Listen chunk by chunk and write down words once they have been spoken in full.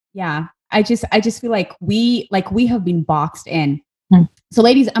Yeah. I just feel like we have been boxed in. Mm. So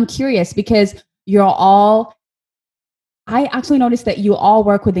ladies, I'm curious because you're all I actually noticed that you all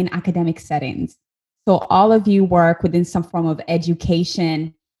work within academic settings. So all of you work within some form of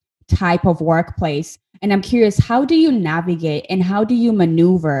education type of workplace. And I'm curious, how do you navigate and how do you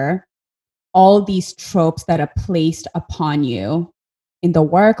maneuver all these tropes that are placed upon you in the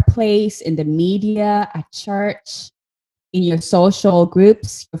workplace, in the media, at church, in your social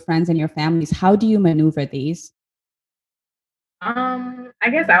groups, your friends and your families? How do you maneuver these? I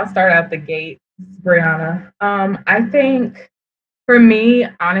guess I'll start out the gate, Brianna. I think for me,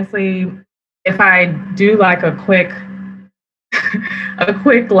 honestly, if I do like a quick a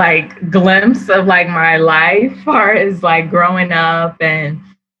quick like glimpse of like my life as far as like growing up and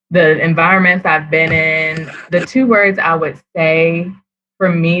the environments I've been in, the two words I would say for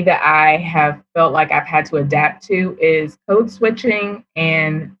me that I have felt like I've had to adapt to is code switching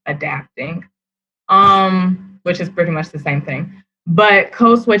and adapting. Which is pretty much the same thing. But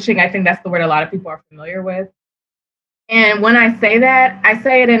code switching, I think that's the word a lot of people are familiar with. And when I say that, I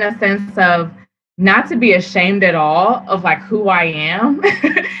say it in a sense of not to be ashamed at all of like who I am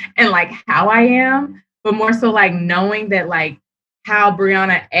and like how I am, but more so like knowing that like how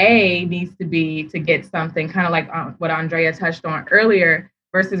Brianna A needs to be to get something, kind of like what Andrea touched on earlier,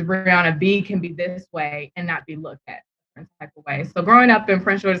 versus Brianna B can be this way and not be looked at a different type of way. So growing up in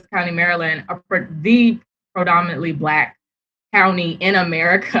Prince George's County, Maryland, the predominantly Black county in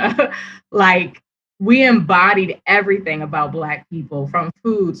America, like we embodied everything about Black people, from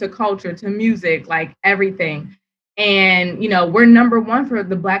food to culture to music, like everything. And, we're number one for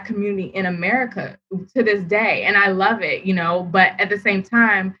the Black community in America to this day. And I love it, but at the same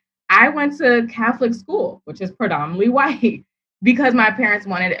time, I went to Catholic school, which is predominantly white, because my parents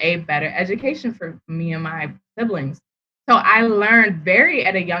wanted a better education for me and my siblings. So I learned very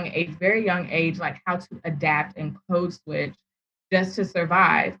young age, like how to adapt and code switch just to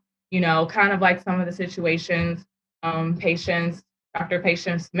survive, kind of like some of the situations patients, Dr.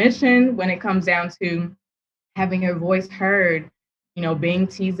 Patience mentioned when it comes down to having your voice heard, being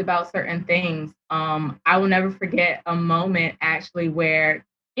teased about certain things. I will never forget a moment actually where,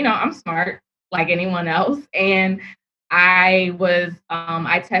 I'm smart like anyone else. And I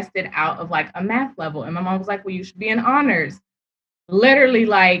tested out of like a math level. And my mom was like, well, you should be in honors. Literally,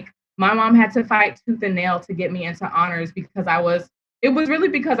 like, my mom had to fight tooth and nail to get me into honors because it was really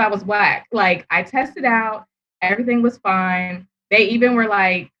because I was Black. Like, I tested out, everything was fine. They even were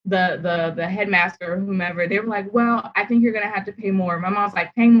like, the headmaster or whomever, they were like, well, I think you're gonna have to pay more. My mom's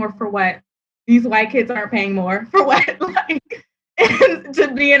like, paying more for what? These white kids aren't paying more for what? Like,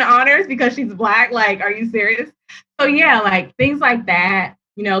 to be in honors because she's Black. Like, are you serious? So yeah, like things like that,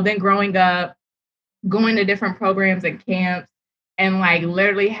 then growing up, going to different programs and camps, and like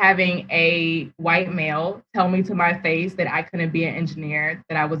literally having a white male tell me to my face that I couldn't be an engineer,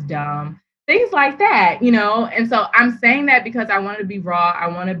 that I was dumb, things like that, And so I'm saying that because I want to be raw. I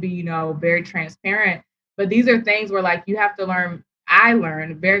want to be, very transparent. But these are things where like you have to learn. I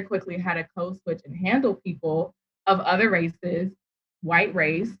learned very quickly how to code switch and handle people of other races, white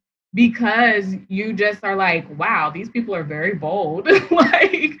race, because you just are like, wow, these people are very bold.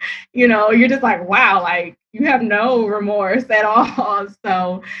 Like, you're just like, wow, like you have no remorse at all.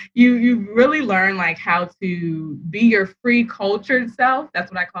 So you really learn like how to be your free cultured self.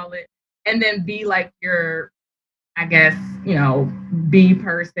 That's what I call it. And then be like your, I guess, be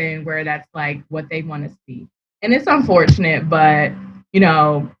person where that's like what they want to see. And it's unfortunate, but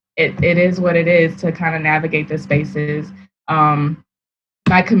it is what it is to kind of navigate the spaces.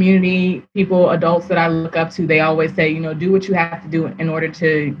 My community, people, adults that I look up to, they always say, do what you have to do in order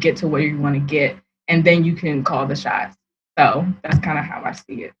to get to where you want to get, and then you can call the shots. So that's kind of how I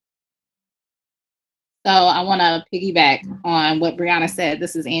see it. So I want to piggyback on what Brianna said.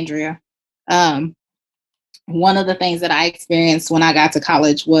 This is Andrea. Um, One of the things that I experienced when I got to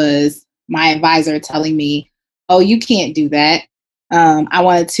college was my advisor telling me, oh, you can't do that. I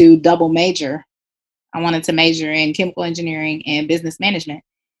wanted to double major. I wanted to major in chemical engineering and business management.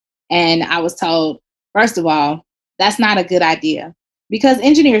 And I was told, first of all, that's not a good idea because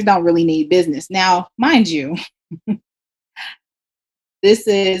engineers don't really need business. Now, mind you, this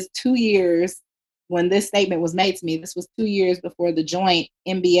is 2 years when this statement was made to me. This was 2 years before the joint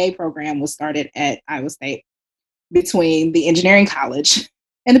MBA program was started at Iowa State between the engineering college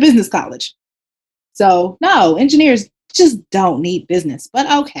and the business college. So, no, engineers just don't need business,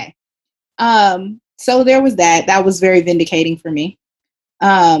 but okay. So there was that. That was very vindicating for me.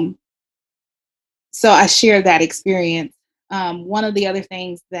 Um, so I shared that experience. One of the other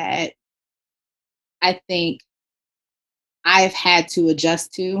things that I think I've had to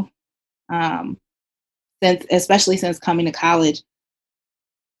adjust to, especially since coming to college.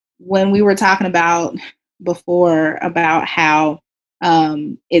 When we were talking about before about how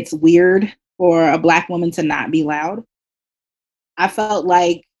it's weird for a Black woman to not be loud, I felt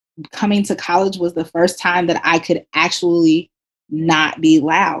like coming to college was the first time that I could actually not be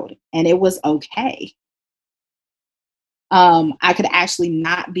loud, and it was okay. I could actually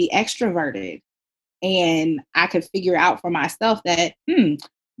not be extroverted, and I could figure out for myself that,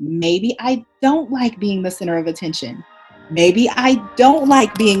 maybe I don't like being the center of attention. Maybe I don't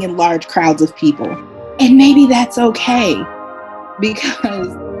like being in large crowds of people. And maybe that's okay,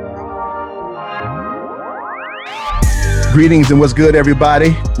 because Greetings and what's good,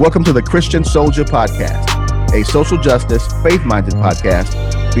 everybody? Welcome to the Christian Soldier Podcast, a social justice, faith-minded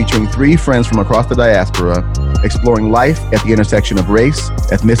podcast featuring three friends from across the diaspora exploring life at the intersection of race,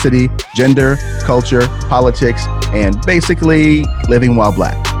 ethnicity, gender, culture, politics, and basically living while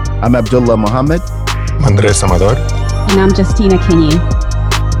Black. I'm Abdullah Muhammad. Andres Amador. And I'm Justina Kinney.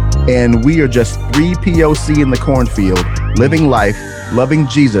 And we are just three POC in the cornfield, living life, loving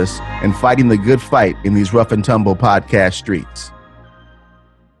Jesus, and fighting the good fight in these rough and tumble podcast streets.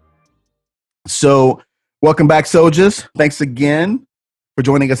 So, welcome back, soldiers. Thanks again for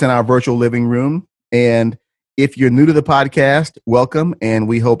joining us in our virtual living room. And if you're new to the podcast, welcome, and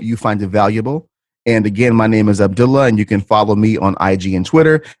we hope you find it valuable. And again, my name is Abdullah, and you can follow me on IG and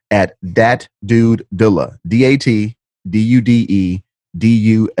Twitter at DatDudeDullah, DatDudeDullah.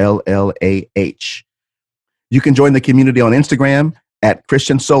 You can join the community on Instagram at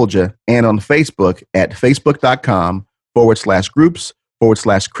Christian Soldier and on Facebook at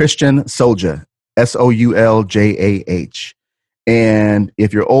facebook.com/groups/Christian Soldier, SOULJAH. And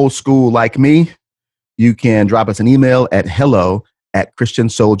if you're old school like me, you can drop us an email at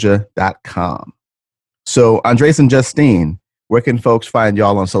hello@christiansoldier.com. So, Andres and Justine, where can folks find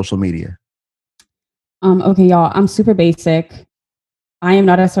y'all on social media? Okay, y'all, I'm super basic. I am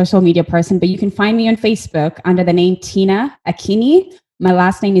not a social media person, but you can find me on Facebook under the name Tina Akini. My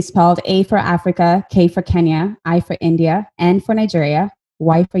last name is spelled A for Africa, K for Kenya, I for India, N for Nigeria,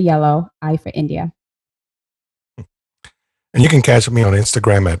 Y for yellow, I for India. And you can catch me on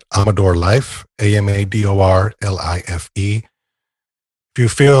Instagram at Amador Life, AMADORLIFE. If you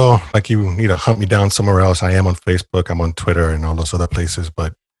feel like you need to hunt me down somewhere else, I am on Facebook, I'm on Twitter and all those other places,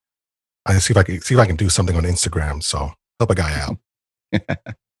 but I see if I can do something on Instagram. So help a guy out.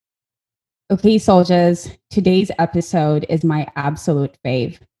 Okay, soldiers, today's episode is my absolute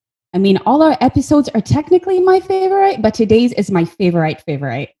fave. I mean, all our episodes are technically my favorite, but today's is my favorite.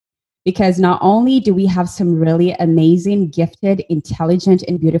 Because not only do we have some really amazing, gifted, intelligent,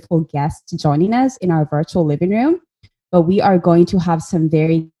 and beautiful guests joining us in our virtual living room, but we are going to have some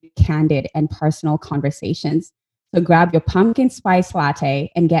very candid and personal conversations. So grab your pumpkin spice latte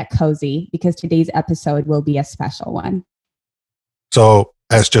and get cozy, because today's episode will be a special one. So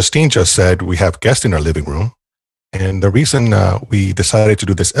as Justine just said, we have guests in our living room. And the reason we decided to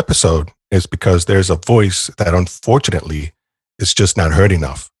do this episode is because there's a voice that unfortunately is just not heard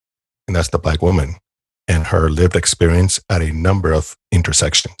enough. And that's the Black woman and her lived experience at a number of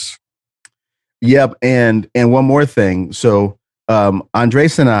intersections. Yep. And one more thing. So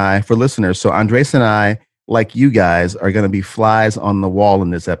Andres and I, for listeners, so Andres and I, like you guys, are going to be flies on the wall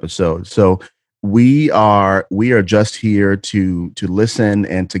in this episode. So we are just here to listen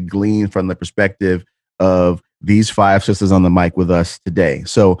and to glean from the perspective of these five sisters on the mic with us today.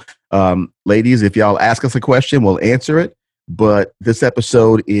 So ladies, if y'all ask us a question, we'll answer it. But this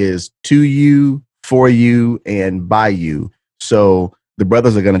episode is to you, for you, and by you. So the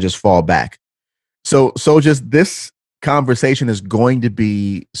brothers are going to just fall back. So just this conversation is going to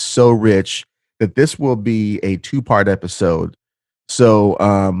be so rich that this will be a two-part episode. So,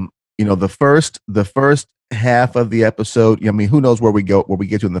 the first half of the episode, I mean, who knows where we get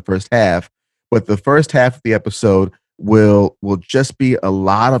to in the first half, but the first half of the episode will just be a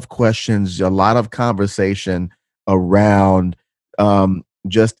lot of questions, a lot of conversation around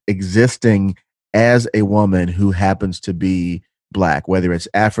just existing as a woman who happens to be Black, whether it's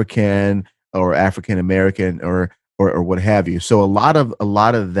African or African American or what have you. So a lot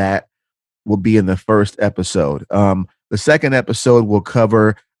of that will be in the first episode. The second episode will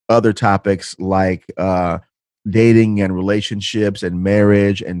cover other topics like dating and relationships and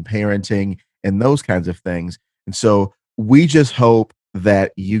marriage and parenting and those kinds of things. And so we just hope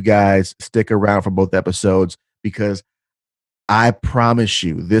that you guys stick around for both episodes, because I promise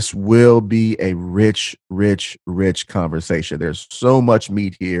you, this will be a rich, rich, rich conversation. There's so much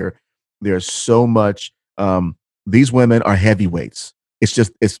meat here. There's so much. These women are heavyweights. It's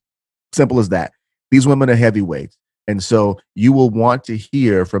simple as that. These women are heavyweights. And so you will want to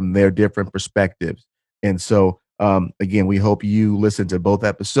hear from their different perspectives. And so, again, we hope you listen to both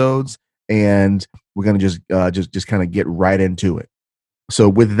episodes, and we're going to just kind of get right into it. So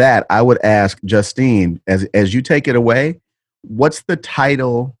with that, I would ask Justine, as you take it away, what's the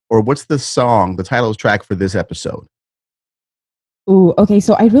title, or what's the song, the title track for this episode? Ooh, okay.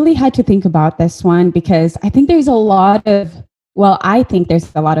 So I really had to think about this one because I think there's a lot of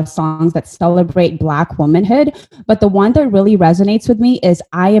songs that celebrate Black womanhood, but the one that really resonates with me is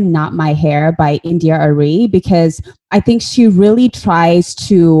I Am Not My Hair by India Arie, because I think she really tries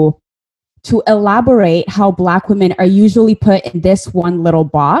to elaborate how Black women are usually put in this one little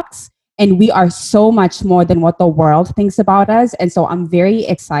box, and we are so much more than what the world thinks about us. And so I'm very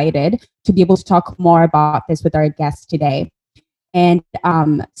excited to be able to talk more about this with our guest today. And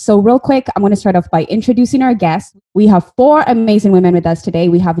so real quick, I'm going to start off by introducing our guests. We have 4 amazing women with us today.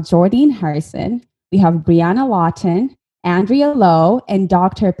 We have Jordine Harrison, we have Brianna Lawton, Andrea Lowe, and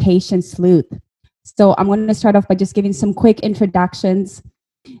Dr. Patience Luth. So I'm going to start off by just giving some quick introductions.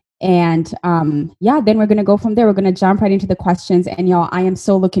 And then we're going to go from there. We're going to jump right into the questions. And y'all, I am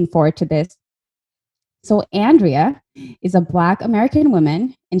so looking forward to this. So Andrea is a Black American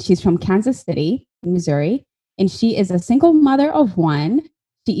woman, and she's from Kansas City, Missouri. And she is a single mother of 1.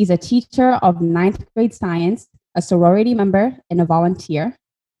 She is a teacher of 9th grade science, a sorority member, and a volunteer.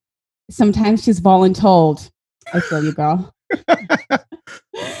 Sometimes she's voluntold. I feel you, girl.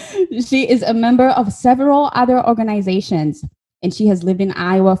 She is a member of several other organizations, and she has lived in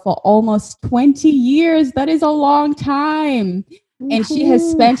Iowa for almost 20 years. That is a long time. And she has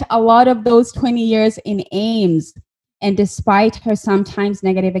spent a lot of those 20 years in Ames. And despite her sometimes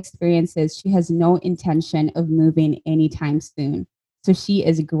negative experiences, she has no intention of moving anytime soon. So she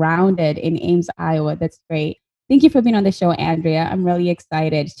is grounded in Ames, Iowa. That's great. Thank you for being on the show, Andrea. I'm really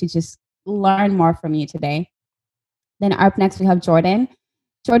excited to just learn more from you today. Then up next, we have Jordan.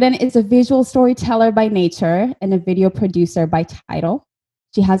 Jordan is a visual storyteller by nature and a video producer by title.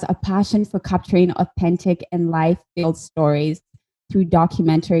 She has a passion for capturing authentic and life-filled stories through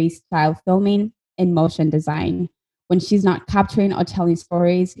documentary-style filming and motion design. When she's not capturing or telling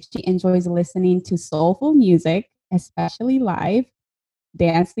stories, she enjoys listening to soulful music, especially live,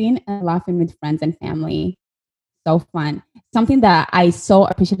 dancing, and laughing with friends and family. So fun. Something that I so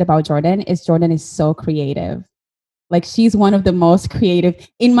appreciate about Jordan is so creative. Like, she's one of the most creative.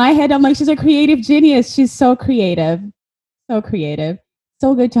 In my head, I'm like, she's a creative genius. She's so creative. So creative.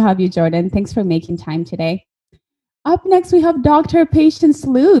 So good to have you, Jordan. Thanks for making time today. Up next, we have Dr. Patience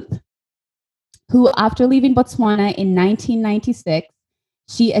Luth, who, after leaving Botswana in 1996,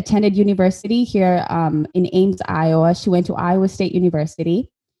 she attended university here in Ames, Iowa. She went to Iowa State University,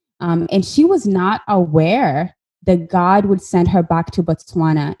 and she was not aware that God would send her back to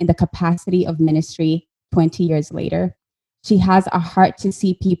Botswana in the capacity of ministry 20 years later. She has a heart to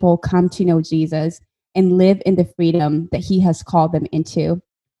see people come to know Jesus and live in the freedom that he has called them into.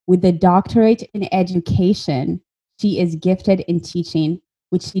 With a doctorate in education, she is gifted in teaching,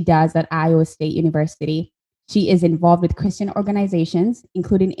 which she does at Iowa State University. She is involved with Christian organizations,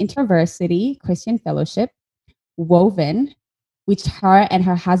 including InterVarsity Christian Fellowship, Woven, which her and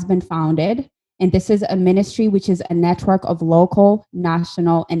her husband founded. And this is a ministry which is a network of local,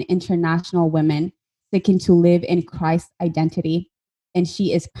 national, and international women seeking to live in Christ's identity. And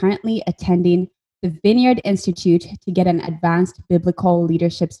she is currently attending the Vineyard Institute to get an advanced biblical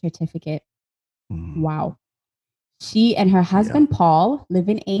leadership certificate. Wow. She and her husband, Paul, live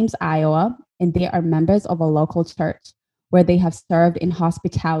in Ames, Iowa, and they are members of a local church where they have served in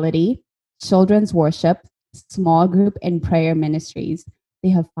hospitality, children's worship, small group, and prayer ministries. They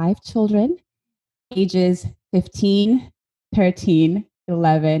have 5 children, ages 15, 13,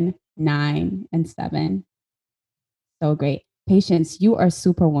 11, 9, and 7. So great. Patience, you are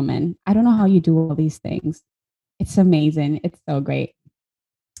superwoman. I don't know how you do all these things. It's amazing. It's so great.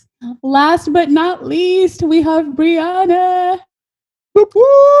 Last but not least, we have Brianna. Whoop,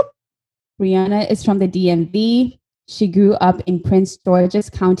 whoop. Brianna is from the DMV. She grew up in Prince George's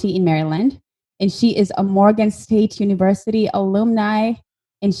County in Maryland, and she is a Morgan State University alumni,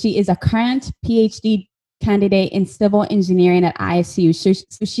 and she is a current PhD candidate in civil engineering at ISU.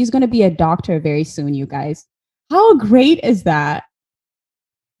 So she's going to be a doctor very soon, you guys. How great is that?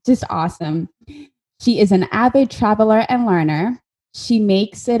 Just awesome. She is an avid traveler and learner. She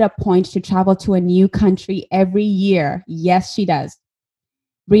makes it a point to travel to a new country every year. Yes, she does.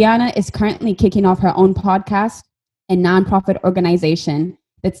 Brianna is currently kicking off her own podcast and nonprofit organization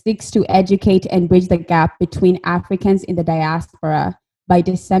that seeks to educate and bridge the gap between Africans in the diaspora by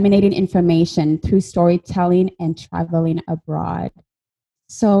disseminating information through storytelling and traveling abroad.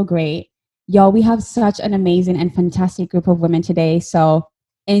 So great. Y'all, we have such an amazing and fantastic group of women today. So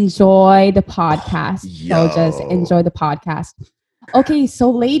enjoy the podcast. Soldiers, enjoy the podcast. Okay, so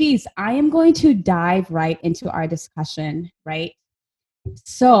ladies, I am going to dive right into our discussion, right?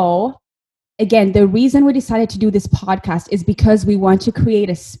 So again, the reason we decided to do this podcast is because we want to create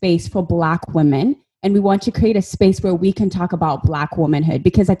a space for Black women, and we want to create a space where we can talk about Black womanhood,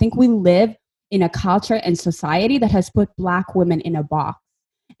 because I think we live in a culture and society that has put Black women in a box.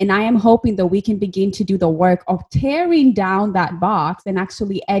 And I am hoping that we can begin to do the work of tearing down that box and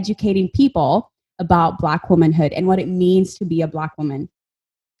actually educating people about Black womanhood and what it means to be a Black woman.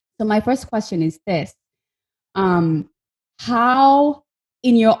 So my first question is this. How,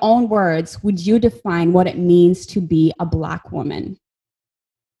 in your own words, would you define what it means to be a Black woman?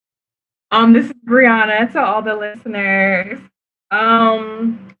 This is Brianna to all the listeners.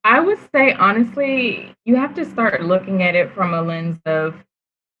 I would say, honestly, you have to start looking at it from a lens of,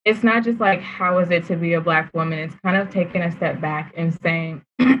 it's not just like, how is it to be a Black woman? It's kind of taking a step back and saying,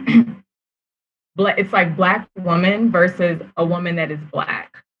 it's like Black woman versus a woman that is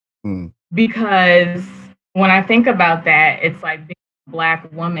Black. Because when I think about that, it's like being a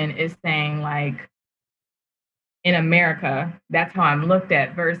Black woman is saying, like, in America, that's how I'm looked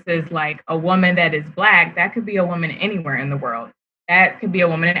at, versus like a woman that is Black, that could be a woman anywhere in the world. That could be a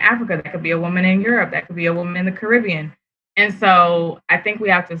woman in Africa, that could be a woman in Europe, that could be a woman in the Caribbean. And so I think we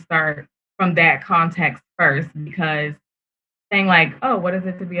have to start from that context first, because saying like, oh, what is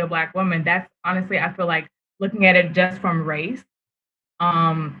it to be a Black woman? That's honestly, I feel like looking at it just from race,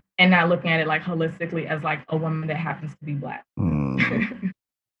 and not looking at it like holistically as like a woman that happens to be Black.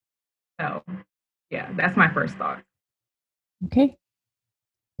 So yeah, that's my first thought. Okay.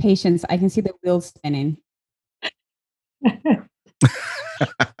 Patience, I can see the wheels spinning.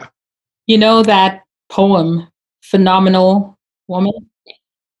 You know that poem, Phenomenal Woman?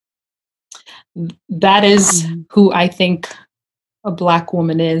 That is who I think a Black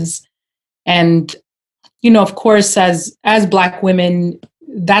woman is. And, you know, of course, as Black women,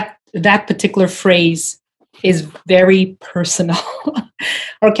 that particular phrase is very personal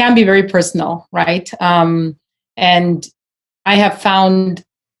or can be very personal, right? And I have found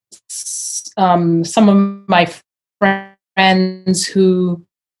some of my friends who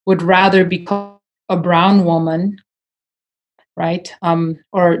would rather be called a brown woman, right?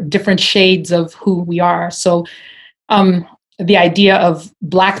 Or different shades of who we are. So the idea of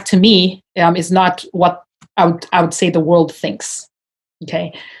Black to me is not what I would say the world thinks.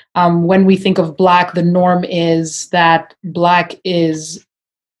 Okay. When we think of Black, the norm is that Black is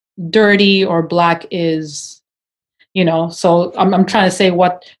dirty or Black is, you know, so I'm trying to say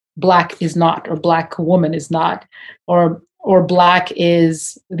what Black is not, or Black woman is not, or Black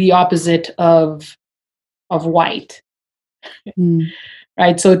is the opposite of white.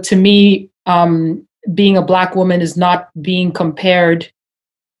 Right. So to me, being a Black woman is not being compared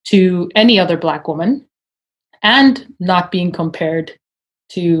to any other Black woman, and not being compared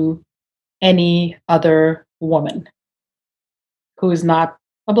to any other woman who is not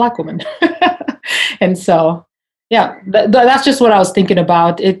a Black woman. And so, yeah, that's just what I was thinking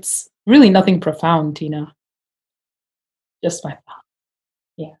about. It's really nothing profound, Tina. Just my thought.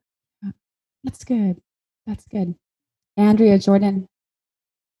 Yeah. That's good. That's good. Andrea, Jordan.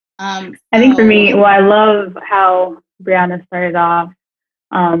 I think for me, well, I love how Brianna started off.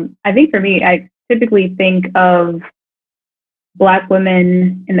 I think for me, I typically think of Black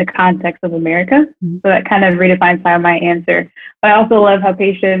women in the context of America. So that kind of redefines my answer. But I also love how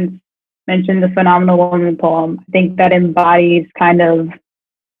Patience mentioned the Phenomenal Woman poem. I think that embodies kind of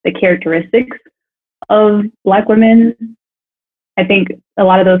the characteristics of Black women. I think a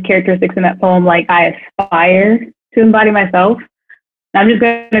lot of those characteristics in that poem, like, I aspire to embody myself. I'm just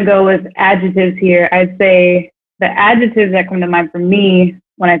going to go with adjectives here. I'd say the adjectives that come to mind for me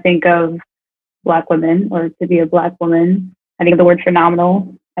when I think of Black women, or to be a Black woman, I think of the word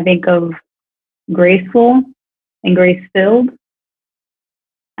phenomenal. I think of graceful and grace-filled.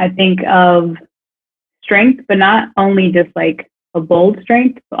 I think of strength, but not only just like a bold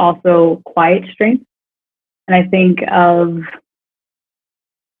strength, but also quiet strength. And I think of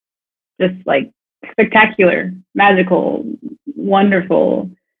just like spectacular, magical,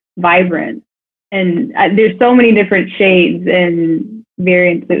 wonderful, vibrant. And there's so many different shades and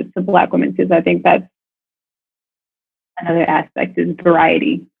variances to Black women too. So I think that's another aspect, is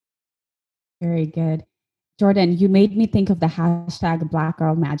variety. Very good. Jordan, you made me think of the hashtag Black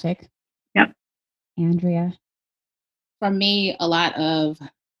Girl Magic. Yep. Andrea. For me, a lot of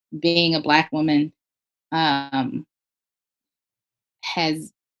being a Black woman has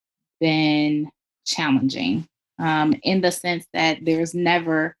been challenging, in the sense that there's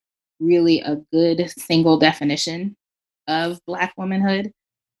never really a good single definition of Black womanhood.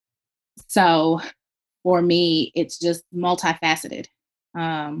 So for me, it's just multifaceted.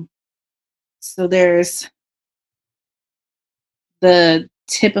 So there's the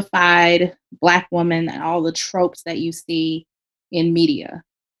typified Black woman and all the tropes that you see in media.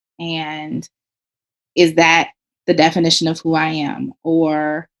 And is that the definition of who I am?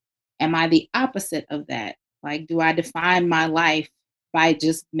 Or am I the opposite of that? Like, do I define my life by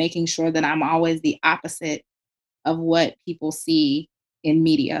just making sure that I'm always the opposite of what people see in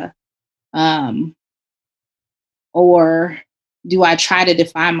media? Um, or do I try to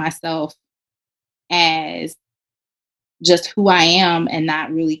define myself as just who I am and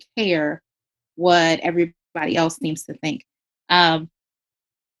not really care what everybody else seems to think? Um,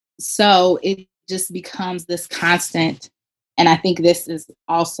 so it just becomes this constant. And I think this is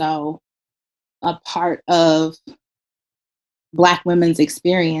also a part of Black women's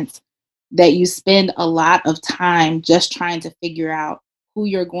experience, that you spend a lot of time just trying to figure out who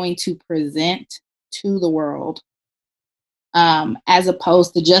you're going to present to the world, as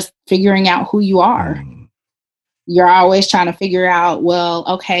opposed to just figuring out who you are. You're always trying to figure out, well,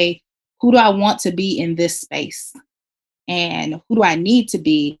 okay, who do I want to be in this space? And who do I need to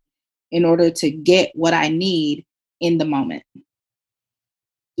be in order to get what I need in the moment?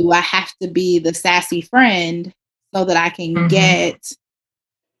 Do I have to be the sassy friend so that I can get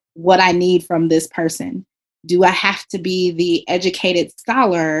what I need from this person? Do I have to be the educated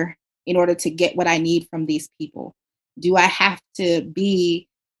scholar in order to get what I need from these people? Do I have to be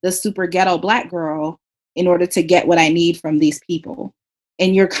the super ghetto Black girl in order to get what I need from these people?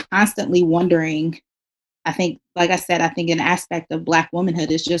 And you're constantly wondering. I think, like I said, I think an aspect of Black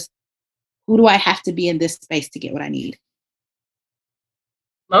womanhood is just, who do I have to be in this space to get what I need?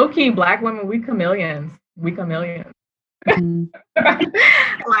 Low key, Black women, we chameleons. We chameleons.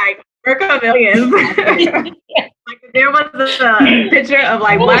 Like, we're chameleons. Like, if there was a picture of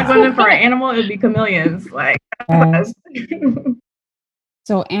like Black women for an animal, it would be chameleons. Like,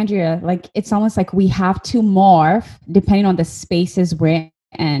 so Andrea, like, it's almost like we have to morph depending on the spaces we're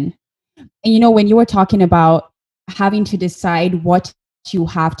in. And you know, when you were talking about having to decide what you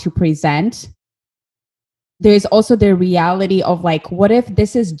have to present, there's also the reality of like, what if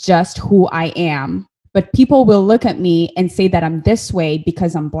this is just who I am, but people will look at me and say that I'm this way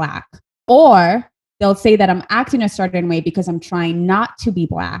because I'm Black, or they'll say that I'm acting a certain way because I'm trying not to be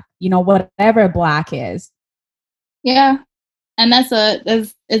Black, you know, whatever Black is. Yeah. And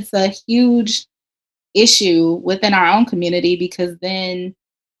it's a huge issue within our own community, because then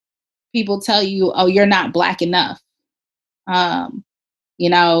people tell you, oh, you're not Black enough. You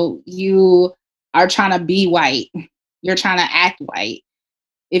know, you are trying to be white. You're trying to act white.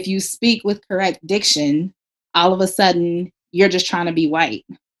 If you speak with correct diction, all of a sudden you're just trying to be white.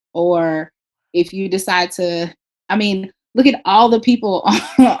 Or if you decide to, I mean, look at all the people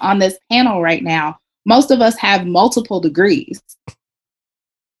on this panel right now. Most of us have multiple degrees.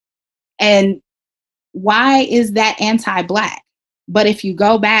 And why is that anti-Black? But if you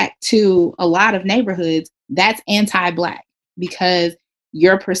go back to a lot of neighborhoods, that's anti-Black, because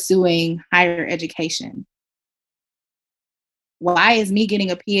you're pursuing higher education. Why is me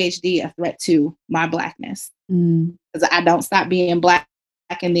getting a PhD a threat to my Blackness? Because I don't stop being Black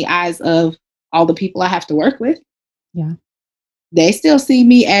in the eyes of all the people I have to work with. Yeah. They still see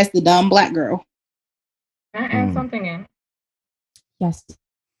me as the dumb Black girl. Can I add something in? Yes.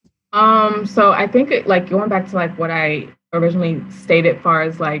 So I think like going back to like what I originally stated, far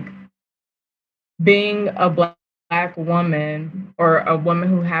as like being a Black woman or a woman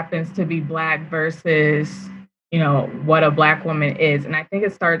who happens to be Black versus, you know, what a Black woman is. And I think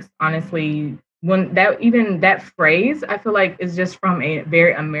it starts honestly when that phrase, I feel like, is just from a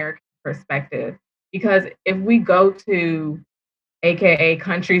very American perspective. Because if we go to AKA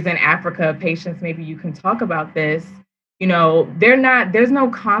countries in Africa, Patience, maybe you can talk about this. You know, there's no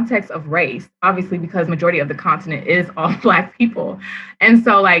context of race, obviously, because majority of the continent is all Black people. And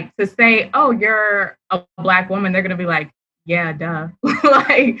so like to say, oh, you're a Black woman, they're gonna be like, yeah, duh.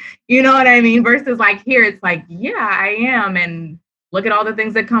 Like, you know what I mean? Versus like here, it's like, yeah, I am. And look at all the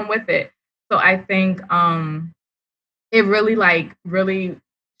things that come with it. So I think it really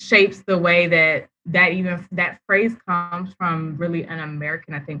shapes the way that phrase comes from really an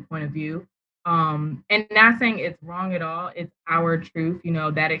American, I think, point of view. And not saying it's wrong at all. It's our truth, you know,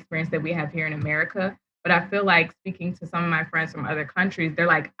 that experience that we have here in America. But I feel like speaking to some of my friends from other countries, they're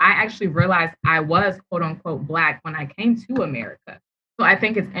like, I actually realized I was quote unquote Black when I came to America. So I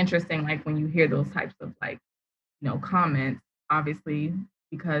think it's interesting, like when you hear those types of like, you know, comments, obviously,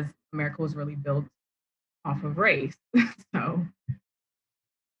 because America was really built off of race. So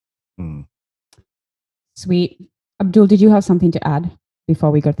Sweet. Abdul, did you have something to add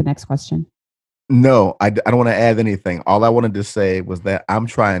before we go to the next question? No, I don't want to add anything. All I wanted to say was that I'm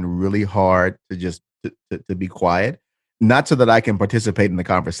trying really hard to just to be quiet, not so that I can participate in the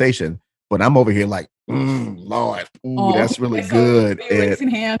conversation, but I'm over here like, Lord, that's really good. And,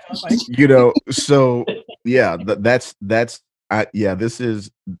 so yeah, this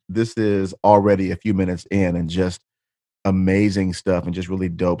is already a few minutes in and just amazing stuff and just really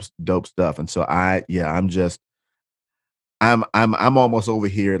dope stuff. And so I'm almost over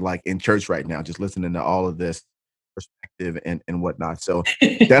here like in church right now, just listening to all of this perspective and whatnot. So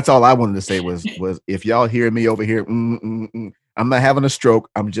that's all I wanted to say was if y'all hear me over here, I'm not having a stroke.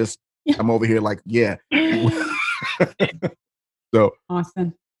 I'm over here like, yeah. So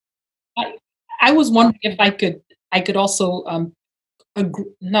awesome. I was wondering if I could also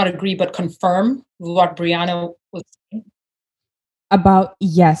not agree, but confirm what Brianna was saying. About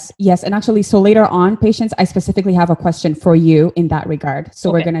yes. And actually, so later on, Patience, I specifically have a question for you in that regard.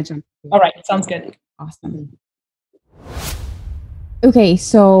 So we're going to jump. All right. Sounds good. Awesome. Okay.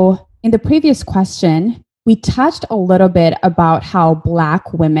 So in the previous question, we touched a little bit about how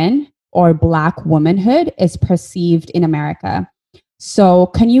Black women or Black womanhood is perceived in America. So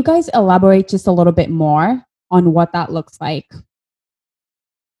can you guys elaborate just a little bit more on what that looks like?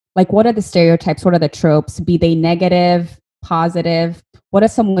 Like, what are the stereotypes? What are the tropes? Be they negative, positive? What are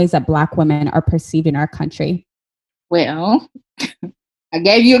some ways that Black women are perceived in our country? Well, I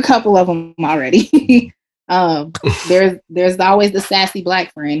gave you a couple of them already. There's always the sassy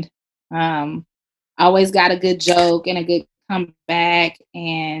Black friend. Always got a good joke and a good comeback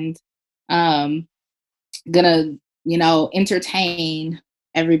and gonna, entertain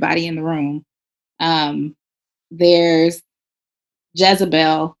everybody in the room. There's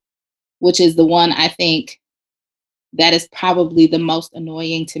Jezebel, which is the one I think that is probably the most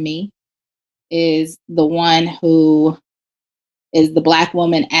annoying to me, is the one who is the Black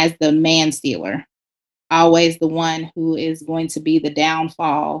woman as the man stealer. Always the one who is going to be the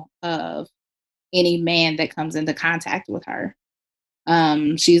downfall of any man that comes into contact with her.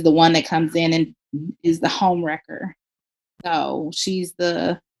 She's the one that comes in and is the home wrecker. So she's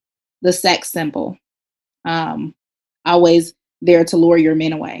the sex symbol. Always there to lure your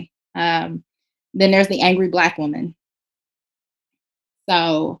men away. Then there's the angry Black woman.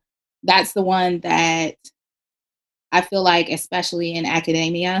 So that's the one that I feel like, especially in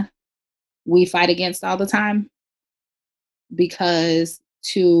academia, we fight against all the time, because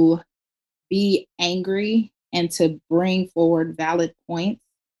to be angry and to bring forward valid points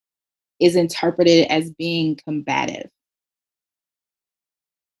is interpreted as being combative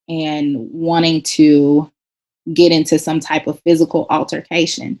and wanting to get into some type of physical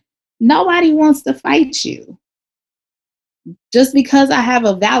altercation. Nobody wants to fight you. Just because I have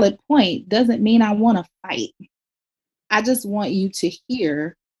a valid point doesn't mean I want to fight. I just want you to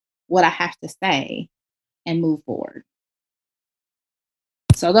hear what I have to say and move forward.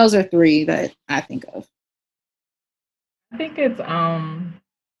 So those are three that I think of. I think it's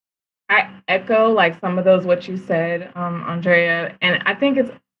I echo like some of those what you said, Andrea, and I think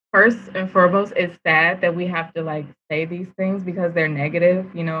it's first and foremost, it's sad that we have to like say these things because they're negative,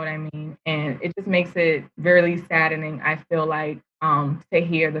 you know what I mean? And it just makes it really saddening, I feel like, to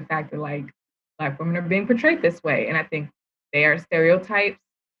hear the fact that like Black women are being portrayed this way. And I think they are stereotypes.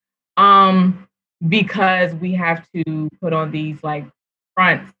 Because we have to put on these like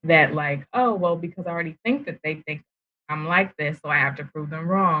fronts that like, oh, well, because I already think that they think I'm like this, so I have to prove them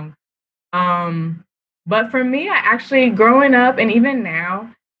wrong. But for me, I actually growing up and even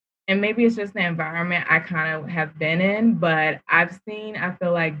now, and maybe it's just the environment I kind of have been in, but I've seen, I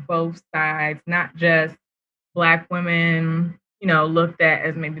feel like both sides, not just Black women, looked at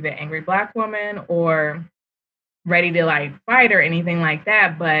as maybe the angry Black woman or ready to like fight or anything like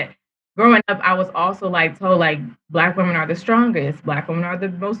that. But growing up, I was also like told like Black women are the strongest, Black women are the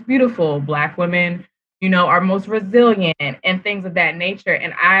most beautiful, Black women, are most resilient and things of that nature.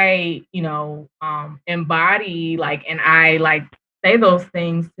 And I, embody like, and I like say those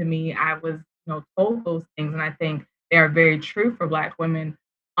things to me. I was, told those things, and I think they are very true for Black women.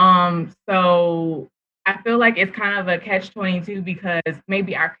 So I feel like it's kind of a catch-22 because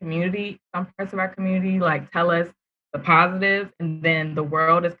maybe our community, some parts of our community, like tell us the positive, and then the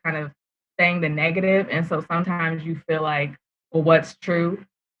world is kind of saying the negative. And so sometimes you feel like, well, what's true?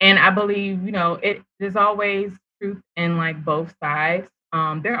 And I believe, there's always truth in like both sides.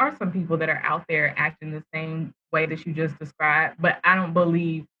 There are some people that are out there acting the same way that you just described, but I don't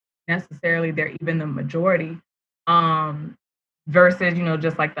believe necessarily they're even the majority. Versus,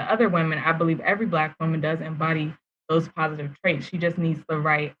 just like the other women, I believe every Black woman does embody those positive traits. She just needs the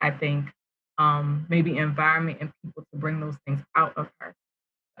right, I think, maybe environment and people to bring those things out of her.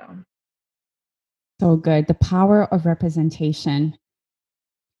 So good. The power of representation.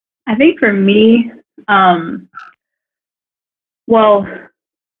 I think for me, well,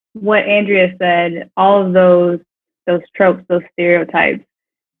 what Andrea said, all of those tropes, those stereotypes,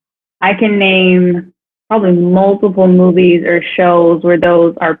 I can name probably multiple movies or shows where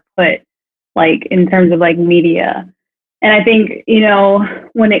those are put, like in terms of like media. And I think, you know,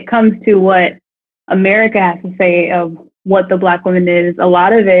 when it comes to what America has to say of what the Black woman is, a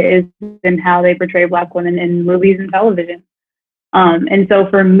lot of it is in how they portray Black women in movies and television. And so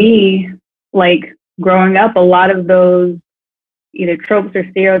for me, like growing up, a lot of those either tropes or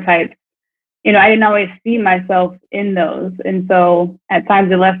stereotypes, you know, I didn't always see myself in those. And so at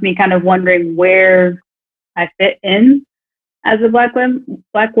times it left me kind of wondering where I fit in as a Black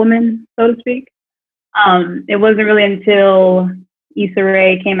woman, so to speak. It wasn't really until Issa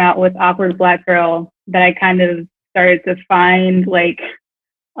Rae came out with Awkward Black Girl that I kind of started to find like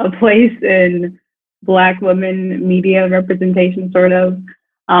a place in Black women media representation, sort of.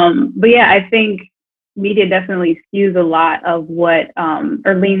 But yeah, I think media definitely skews a lot of what,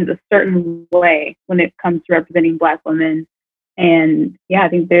 or leans a certain way when it comes to representing Black women. And yeah, I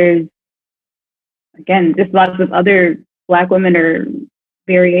think there's, again, just lots of other Black women or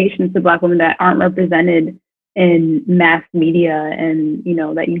variations to Black women that aren't represented in mass media and, you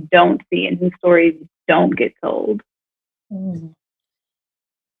know, that you don't see and whose stories don't get told.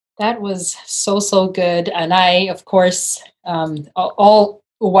 That was so good. And I, of course, all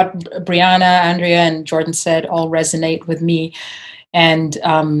what Brianna, Andrea, and Jordan said all resonate with me. And,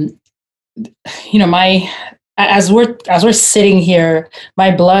 you know, as we're sitting here,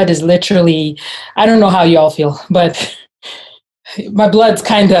 my blood is literally, I don't know how y'all feel, but my blood's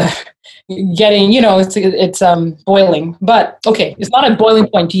kind of getting, you know, it's boiling. But okay, it's not at boiling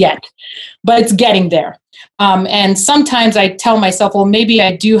point yet, but it's getting there. And sometimes I tell myself, well, maybe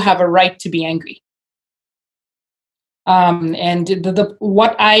I do have a right to be angry. And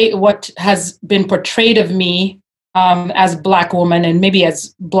what has been portrayed of me as Black woman and maybe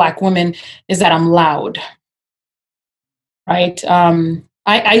as Black women is that I'm loud, right?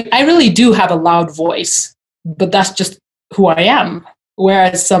 I really do have a loud voice, but that's just who I am.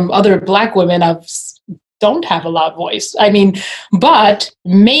 Whereas some other Black women don't have a loud voice. I mean, but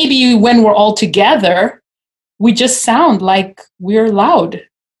maybe when we're all together, we just sound like we're loud.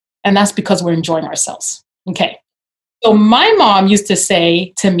 And that's because we're enjoying ourselves. Okay. So my mom used to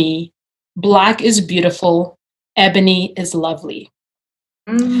say to me, Black is beautiful, ebony is lovely.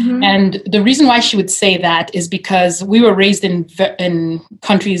 Mm-hmm. And the reason why she would say that is because we were raised in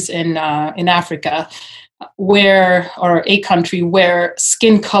countries in Africa or a country where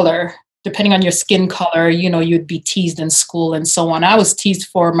skin color, depending on your skin color, you know, you'd be teased in school and so on. I was teased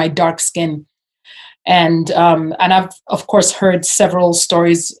for my dark skin. And I've, of course, heard several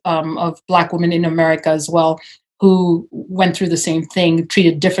stories of Black women in America as well who went through the same thing,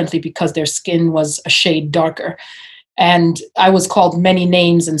 treated differently because their skin was a shade darker. And I was called many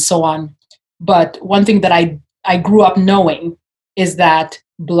names and so on. But one thing that I grew up knowing is that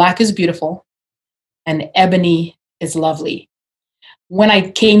Black is beautiful and ebony is lovely. When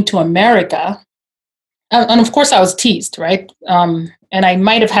I came to America, and of course I was teased, right? And I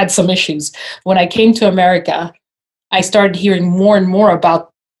might have had some issues. When I came to America, I started hearing more and more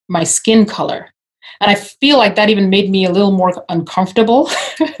about my skin color. And I feel like that even made me a little more uncomfortable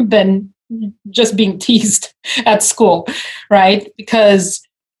than just being teased at school, right? Because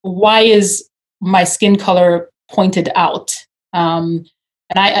why is my skin color pointed out? And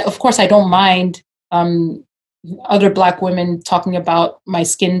of course, I don't mind other Black women talking about my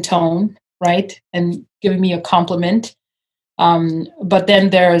skin tone, right? And giving me a compliment. But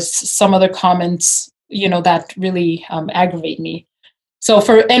then there's some other comments, you know, that really aggravate me. So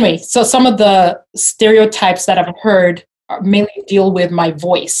some of the stereotypes that I've heard mainly deal with my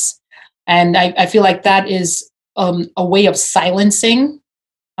voice. And I feel like that is a way of silencing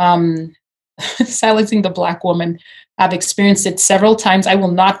the Black woman. I've experienced it several times. I will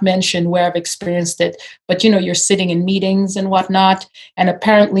not mention where I've experienced it, but you know, you're sitting in meetings and whatnot, and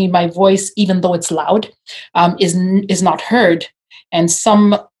apparently my voice, even though it's loud, is not heard. And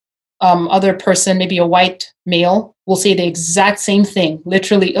some other person, maybe a white male, will say the exact same thing,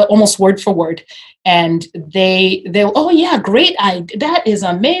 literally almost word for word. And they'll, oh yeah, great idea. That is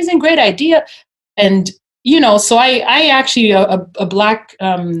amazing. Great idea. And, you know, so I actually, a Black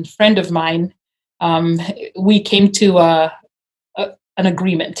friend of mine, we came to an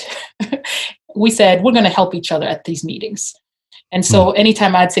agreement. We said, we're going to help each other at these meetings. And so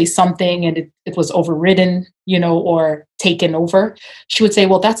anytime I'd say something and it was overridden, or taken over, she would say,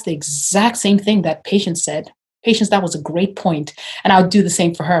 well, that's the exact same thing that Patience said. Patience, that was a great point. And I would do the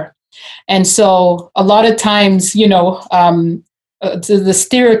same for her. And so a lot of times, the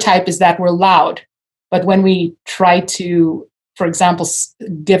stereotype is that we're loud. But when we try to, for example,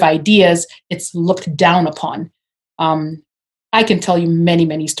 give ideas, it's looked down upon. I can tell you many,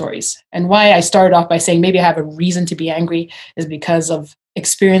 many stories. And why I started off by saying maybe I have a reason to be angry is because of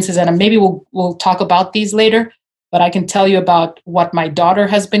experiences. And maybe we'll talk about these later. But I can tell you about what my daughter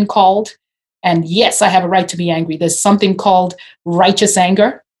has been called. And yes, I have a right to be angry. There's something called righteous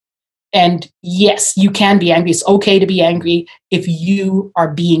anger. And yes, you can be angry. It's okay to be angry if you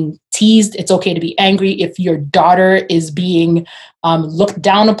are being teased. It's okay to be angry if your daughter is being looked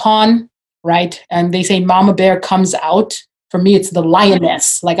down upon, right? And they say mama bear comes out. For me, it's the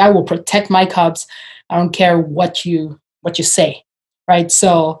lioness. Like, I will protect my cubs. I don't care what you say, right?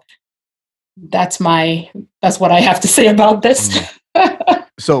 So that's what I have to say about this.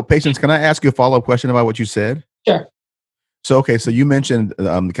 So, Patience, can I ask you a follow-up question about what you said? Sure. So, okay, so you mentioned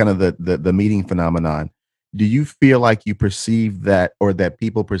kind of the meeting phenomenon. Do you feel like you perceive that, or that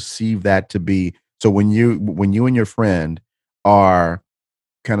people perceive that to be, so when you and your friend are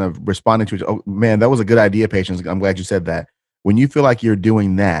kind of responding to it, oh man, that was a good idea, Patience, I'm glad you said that. When you feel like you're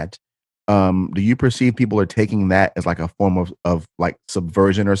doing that, do you perceive people are taking that as like a form of like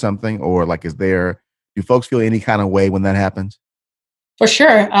subversion or something? Or like, do folks feel any kind of way when that happens? For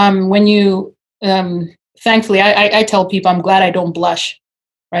sure. When you, thankfully, I tell people I'm glad I don't blush,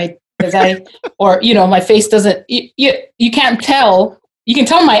 right? Because my face doesn't, you can't tell. You can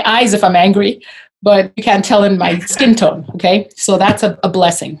tell in my eyes if I'm angry, but you can't tell in my skin tone. Okay. So that's a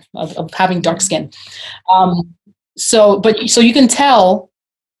blessing of having dark skin. So you can tell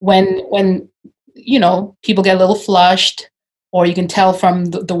when people get a little flushed, or you can tell from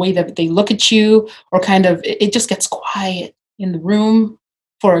the way that they look at you, or kind of, it just gets quiet in the room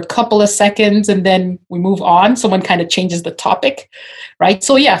for a couple of seconds, and then we move on. Someone kind of changes the topic, right?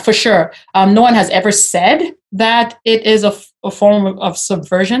 So yeah, for sure. No one has ever said that it is a form of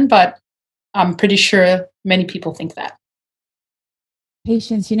subversion, but I'm pretty sure many people think that.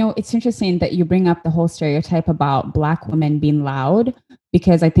 Patience, it's interesting that you bring up the whole stereotype about Black women being loud,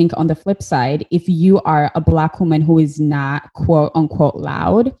 because I think on the flip side, if you are a Black woman who is not quote unquote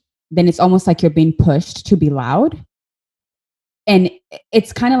loud, then it's almost like you're being pushed to be loud. And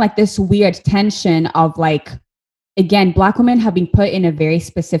it's kind of like this weird tension of like, again, Black women have been put in a very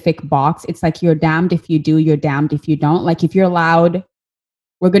specific box. It's like, you're damned if you do, you're damned if you don't. Like, if you're loud,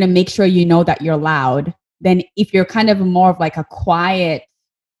 we're going to make sure you know that you're loud. Then if you're kind of more of like a quiet,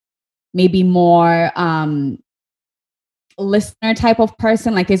 maybe more listener type of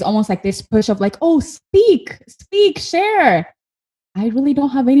person, like there's almost like this push of like, oh, speak, share. I really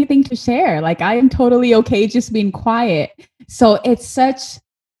don't have anything to share. Like, I am totally okay just being quiet. So it's such,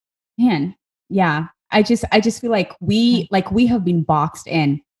 man, yeah. I just feel like we have been boxed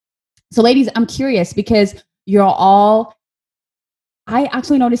in. So ladies, I'm curious, because I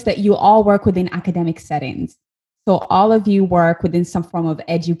actually noticed that you all work within academic settings. So all of you work within some form of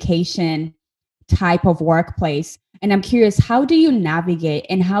education type of workplace. And I'm curious, how do you navigate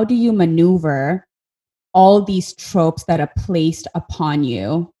and how do you maneuver all these tropes that are placed upon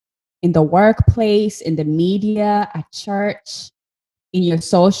you in the workplace, in the media, at church, in your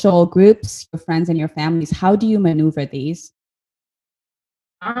social groups, your friends and your families? How do you maneuver these?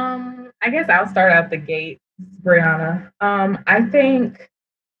 I guess I'll start out the gate, Brianna. I think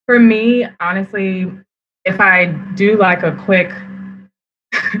for me, honestly, if I do like a quick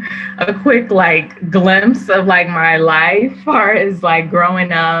like glimpse of like my life, as far as like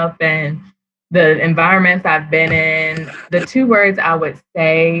growing up and the environments I've been in, the two words I would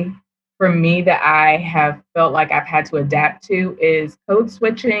say for me that I have felt like I've had to adapt to is code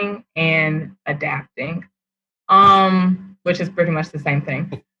switching and adapting, which is pretty much the same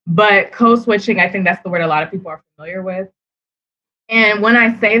thing. But code switching, I think that's the word a lot of people are familiar with. And when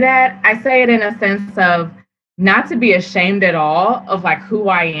I say that, I say it in a sense of not to be ashamed at all of like who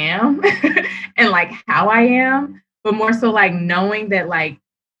I am and like how I am, but more so like knowing that like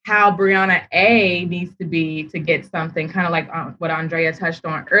how Brianna A needs to be to get something, kind of like what Andrea touched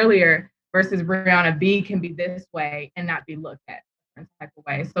on earlier, versus Brianna B can be this way and not be looked at a different type of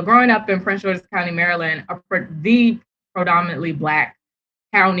way. So growing up in Prince George's County, Maryland, the predominantly Black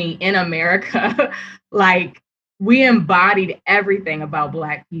county in America, like we embodied everything about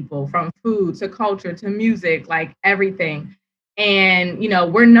Black people, from food to culture to music, like everything. And,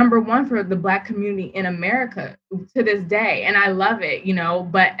 we're number one for the Black community in America to this day. And I love it,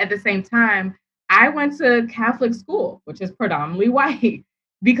 but at the same time, I went to Catholic school, which is predominantly white,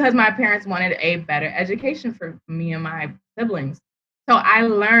 because my parents wanted a better education for me and my siblings. So I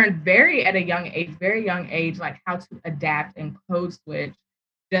learned at a very young age, like how to adapt and code switch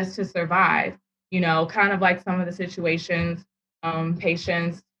just to survive. Kind of like some of the situations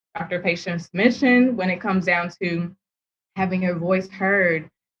patients, Dr. Patience mentioned when it comes down to having your voice heard,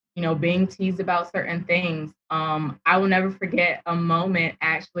 being teased about certain things. I will never forget a moment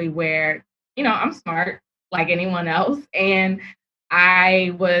actually where, I'm smart like anyone else. And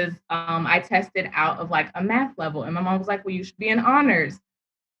I tested out of like a math level. And my mom was like, well, you should be in honors.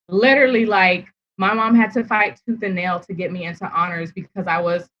 Literally, like, my mom had to fight tooth and nail to get me into honors because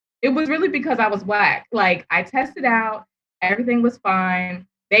it was really because I was Black. Like, I tested out, everything was fine.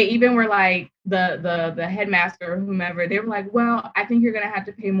 They even were like, the headmaster or whomever, they were like, well, I think you're gonna have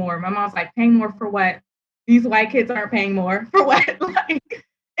to pay more. My mom's like, paying more for what? These white kids aren't paying more for what? Like,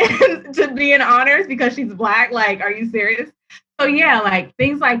 to be in honors because she's Black. Like, are you serious? So yeah, like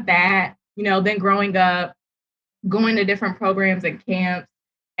things like that, then growing up, going to different programs and camps,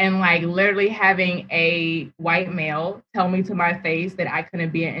 and like literally having a white male tell me to my face that I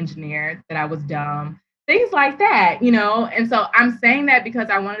couldn't be an engineer, that I was dumb, things like that. And so I'm saying that because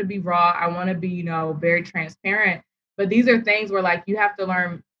I want to be raw. I want to be, very transparent. But these are things where like you have to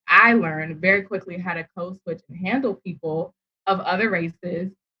learn. I learned very quickly how to code switch and handle people of other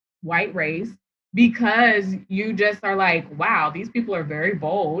races, white race, because you just are like, wow, these people are very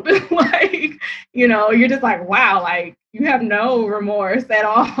bold. Like, you're just like, wow, like you have no remorse at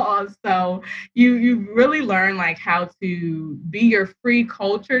all. So you really learn like how to be your free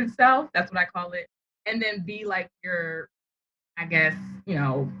cultured self. That's what I call it. And then be like your, I guess,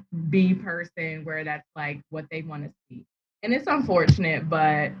 be person where that's like what they want to see. And it's unfortunate,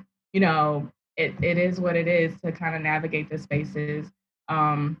 but it is what it is to kind of navigate the spaces.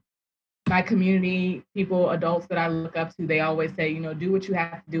 My community, people, adults that I look up to, they always say, do what you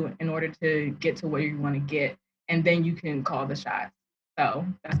have to do in order to get to where you want to get, and then you can call the shots. So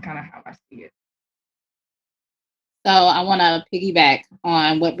that's kind of how I see it. So I want to piggyback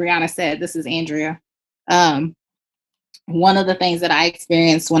on what Brianna said. This is Andrea. One of the things that I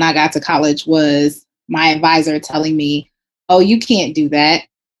experienced when I got to college was my advisor telling me, oh, you can't do that.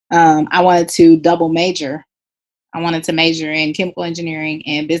 I wanted to double major. I wanted to major in chemical engineering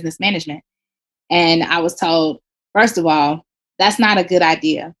and business management. And I was told, first of all, that's not a good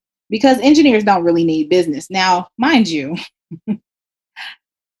idea because engineers don't really need business. Now, mind you,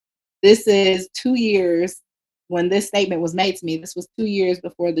 this is 2 years when this statement was made to me. This was 2 years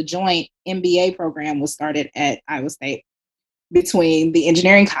before the joint MBA program was started at Iowa State between the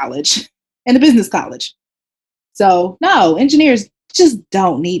engineering college and the business college. So no, engineers just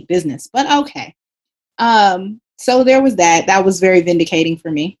don't need business, but okay. So there was that. That was very vindicating for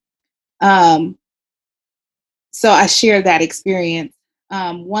me. So I shared that experience.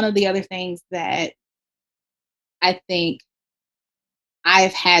 One of the other things that I think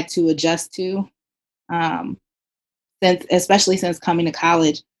I've had to adjust to, especially since coming to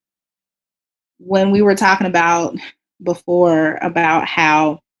college, when we were talking about before about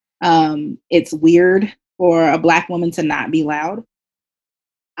how it's weird for a Black woman to not be loud,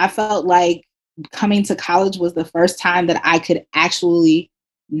 I felt like coming to college was the first time that I could actually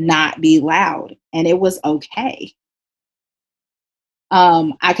not be loud, and it was okay.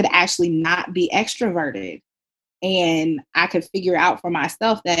 I could actually not be extroverted, and I could figure out for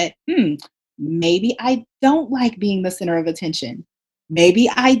myself that, maybe I don't like being the center of attention. Maybe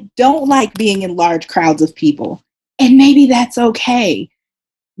I don't like being in large crowds of people. And maybe that's okay.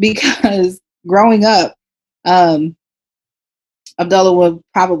 Because growing up, Abdullah will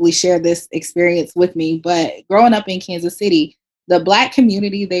probably share this experience with me, but growing up in Kansas City, the Black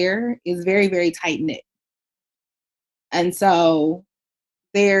community there is very, very tight knit. And so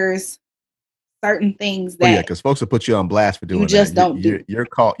there's certain things that because folks will put you on blast for doing you just that. don't do. You're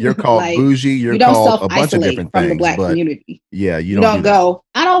called Like, bougie. You're you don't called a bunch of self-isolate different from things. the Black but community. yeah, you don't do go,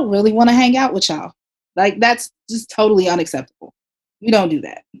 I don't really want to hang out with y'all. Like, that's just totally unacceptable. You don't do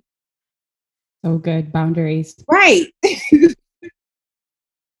that. So good. Boundaries. Right.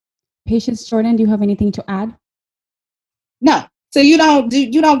 Patience, Jordan, do you have anything to add? No. So you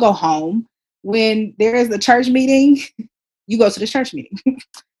don't go home. When there is a church meeting, you go to the church meeting.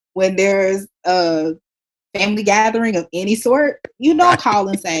 When there's a family gathering of any sort, you don't call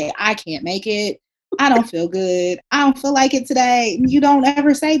and say, I can't make it. I don't feel good. I don't feel like it today. You don't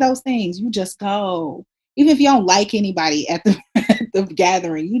ever say those things. You just go. Even if you don't like anybody at the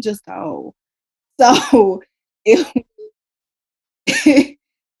gathering, you just go. So it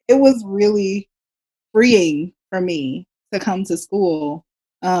it was really freeing for me to come to school.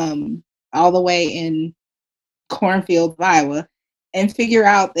 all the way in cornfields of Iowa and figure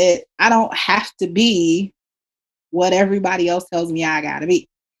out that I don't have to be what everybody else tells me I gotta be.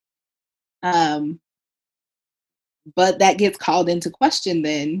 But that gets called into question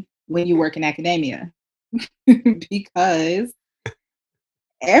then when you work in academia because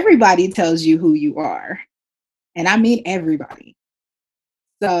everybody tells you who you are. And I mean everybody.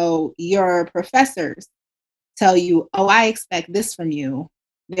 So your professors tell you, oh, I expect this from you.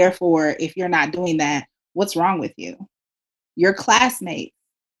 Therefore, if you're not doing that, what's wrong with you? Your classmates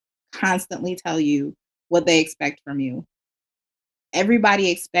constantly tell you what they expect from you. Everybody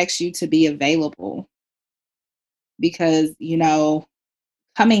expects you to be available because,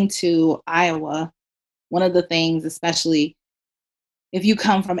 coming to Iowa, one of the things, especially if you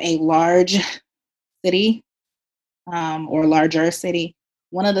come from a large city or larger city,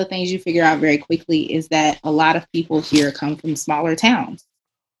 one of the things you figure out very quickly is that a lot of people here come from smaller towns,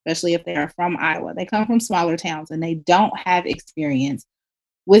 especially if they are from Iowa. They come from smaller towns and they don't have experience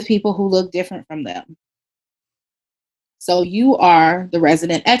with people who look different from them. So you are the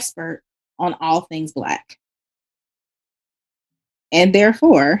resident expert on all things Black. And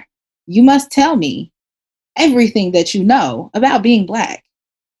therefore, you must tell me everything that you know about being Black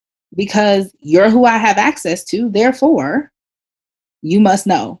because you're who I have access to. Therefore, you must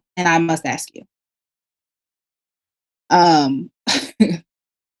know and I must ask you.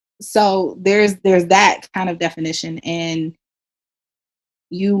 So there's that kind of definition, and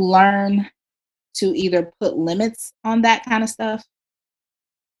you learn to either put limits on that kind of stuff,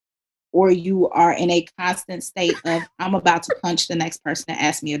 or you are in a constant state of I'm about to punch the next person that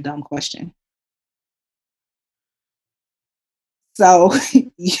asked me a dumb question. So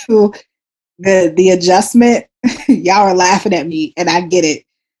the adjustment, y'all are laughing at me and I get it,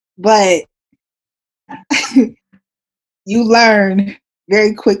 but you learn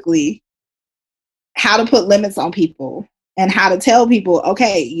very quickly how to put limits on people and how to tell people,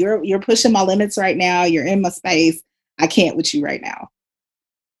 okay, you're pushing my limits right now. You're in my space. I can't with you right now.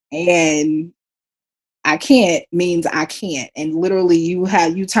 And I can't means I can't. And literally you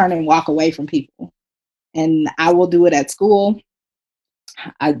turn and walk away from people. And I will do it at school.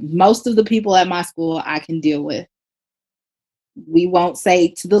 Most of the people at my school I can deal with. We won't say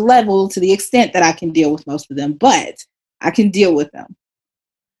to the extent that I can deal with most of them, but I can deal with them.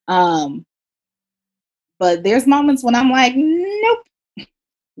 But there's moments when I'm like, nope,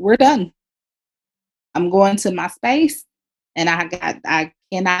 we're done. I'm going to my space and I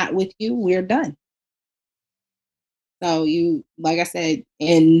cannot with you. We're done. So you, like I said,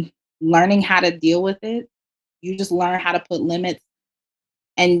 in learning how to deal with it, you just learn how to put limits,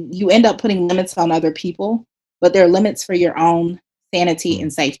 and you end up putting limits on other people, but they're limits for your own sanity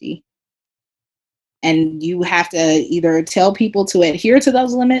and safety. And you have to either tell people to adhere to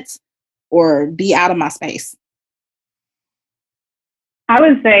those limits or be out of my space. I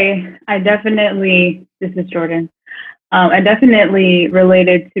would say this is Jordan. I definitely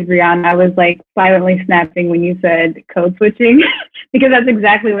related to Brianna. I was like silently snapping when you said code switching because that's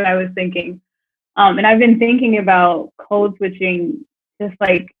exactly what I was thinking. And I've been thinking about code switching just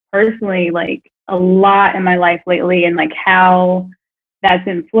like personally, like a lot in my life lately, and like how that's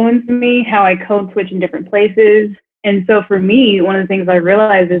influenced me, how I code switch in different places. And so for me, one of the things I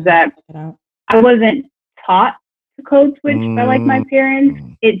realized is that I wasn't taught to code switch by like my parents.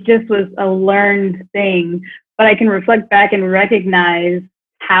 It just was a learned thing. But I can reflect back and recognize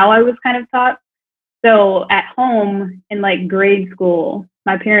how I was kind of taught. So at home in like grade school,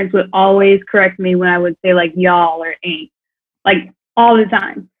 my parents would always correct me when I would say like y'all or ain't, like all the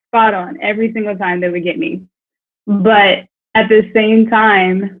time, spot on, every single time they would get me. But at the same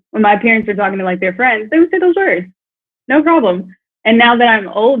time, when my parents were talking to like their friends, they would say those words, no problem. And now that I'm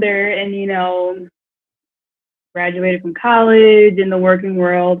older and, graduated from college in the working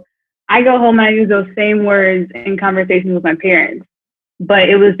world, I go home and I use those same words in conversations with my parents. But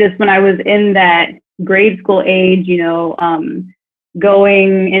it was just when I was in that grade school age,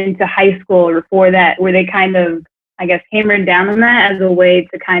 going into high school or before that, where they kind of, I guess, hammered down on that as a way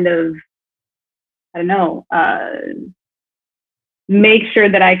to kind of, make sure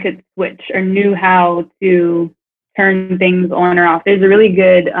that I could switch or knew how to turn things on or off. There's a really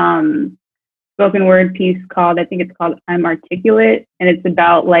good spoken word piece called I'm Articulate. And it's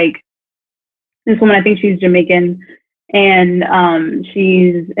about like this woman, I think she's Jamaican, and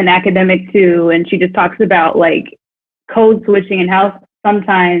she's an academic too. And she just talks about like code switching and how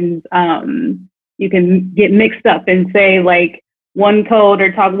sometimes you can get mixed up and say like one code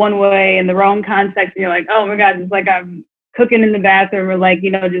or talk one way in the wrong context. And you're like, oh my God, it's like I'm cooking in the bathroom or like,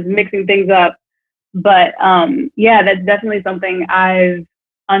 just mixing things up. But yeah, that's definitely something I've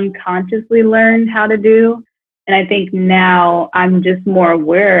unconsciously learned how to do. And I think now I'm just more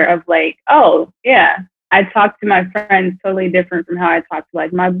aware of like, oh yeah, I talk to my friends totally different from how I talk to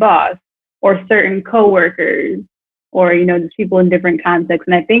like my boss or certain coworkers or, you know, just people in different contexts.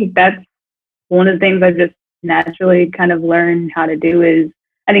 And I think that's one of the things I just naturally kind of learned how to do is,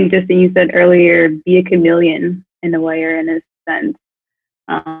 I think Justin, you said earlier, be a chameleon in a way or in a sense.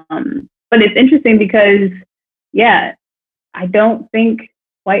 But it's interesting because, yeah, I don't think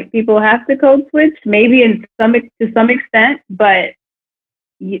white people have to code switch, maybe to some extent, but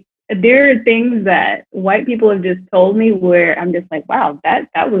there are things that white people have just told me where I'm just like, wow, that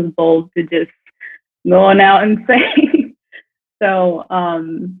was bold to just go on out and say. So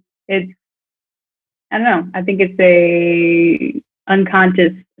it's, I don't know, I think it's a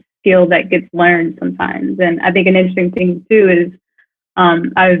unconscious skill that gets learned sometimes. And I think an interesting thing too is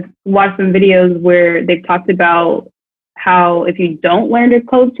I've watched some videos where they've talked about how if you don't learn to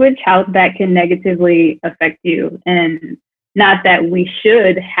code switch, how that can negatively affect you. And not that we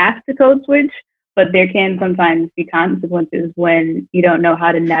should have to code switch, but there can sometimes be consequences when you don't know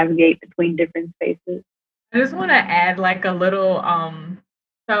how to navigate between different spaces. I just want to add like a little,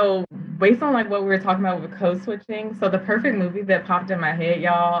 so based on like what we were talking about with code switching, so the perfect movie that popped in my head,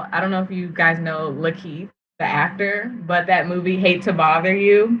 y'all, I don't know if you guys know Lakeith, the actor, but that movie, Hate to Bother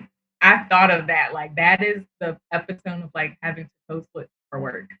You, I thought of that. Like that is the epitome of like having to code switch for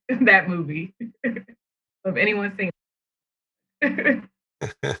work, that movie. If anyone's seen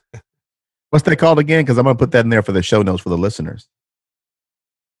What's that called again? Because I'm going to put that in there for the show notes for the listeners.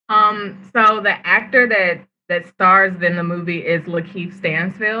 So the actor that stars in the movie is Lakeith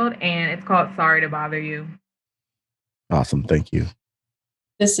Stanfield, and it's called Sorry to Bother You. Awesome. Thank you.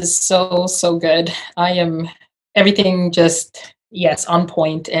 This is so good. I am everything just, yes, on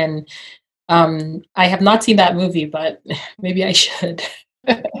point. And I have not seen that movie, but maybe I should.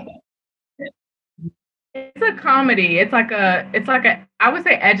 It's a comedy. It's like a I would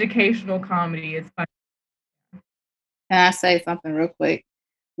say educational comedy. It's fun. Can I say something real quick?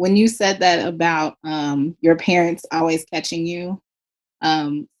 When you said that about your parents always catching you,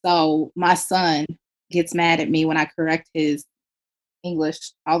 so my son gets mad at me when I correct his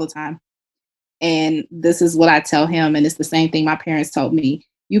English all the time. And this is what I tell him, and it's the same thing my parents told me.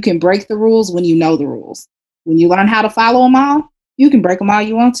 You can break the rules when you know the rules. When you learn how to follow them all, you can break them all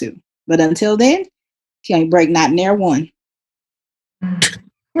you want to. But until then, you can't break not near one.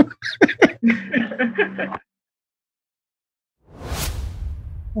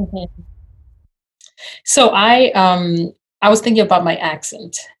 Mm-hmm. So I was thinking about my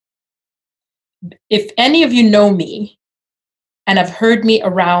accent. If any of you know me and have heard me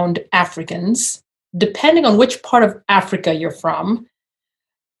around Africans, depending on which part of Africa you're from,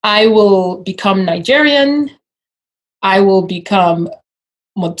 I will become Nigerian, I will become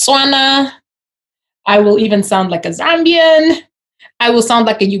Botswana, I will even sound like a Zambian, I will sound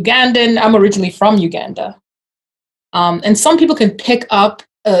like a Ugandan. I'm originally from Uganda. And some people can pick up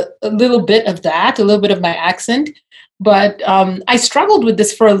a little bit of that, a little bit of my accent. But I struggled with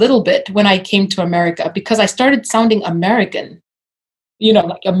this for a little bit when I came to America because I started sounding American,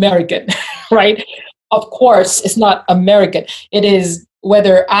 like American, right? Of course, it's not American. It is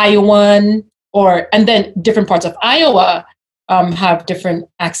whether Iowan and then different parts of Iowa have different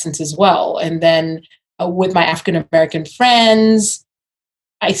accents as well. And then with my African-American friends,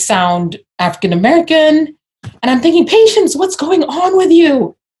 I sound African-American. And I'm thinking, Patience, what's going on with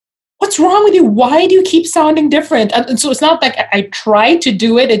you? What's wrong with you? Why do you keep sounding different? And so it's not like I try to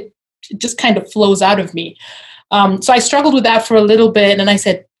do it. It just kind of flows out of me. So I struggled with that for a little bit. And I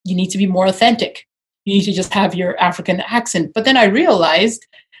said, you need to be more authentic. You need to just have your African accent. But then I realized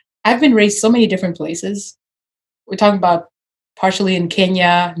I've been raised so many different places. We're talking about partially in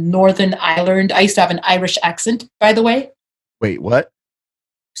Kenya, Northern Ireland. I used to have an Irish accent, by the way. Wait, what?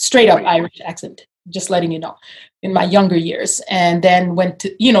 Straight up Irish accent. Just letting you know, in my younger years, and then went to,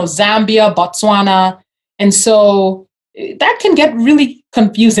 Zambia, Botswana. And so that can get really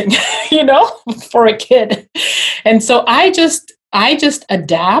confusing, for a kid. And so I just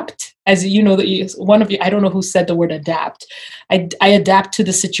adapt, as you know, one of you, I don't know who said the word adapt. I adapt to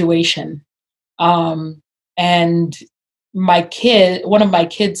the situation. And one of my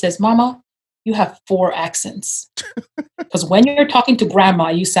kids says, Mama, you have 4 accents. Because when you're talking to grandma,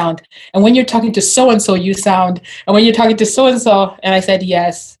 you sound, and when you're talking to so-and-so, you sound, and when you're talking to so-and-so, and I said,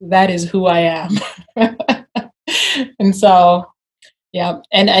 yes, that is who I am. And so, yeah.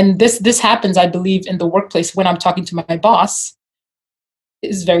 And this happens, I believe, in the workplace when I'm talking to my boss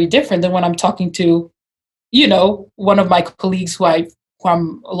is very different than when I'm talking to, one of my colleagues who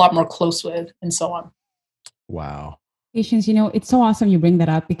I'm a lot more close with and so on. Wow. Patience, it's so awesome you bring that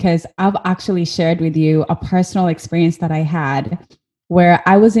up because I've actually shared with you a personal experience that I had where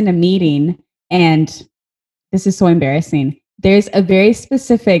I was in a meeting, and this is so embarrassing. There's a very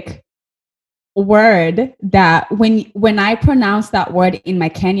specific word that when I pronounce that word in my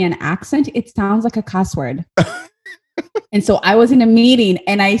Kenyan accent, it sounds like a cuss word. And so I was in a meeting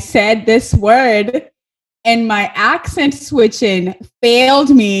and I said this word and my accent switching failed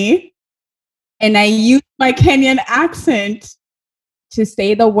me. And I used my Kenyan accent to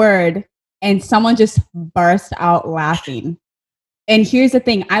say the word and someone just burst out laughing. And here's the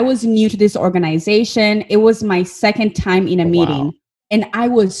thing. I was new to this organization. It was my second time in a meeting. Wow. And I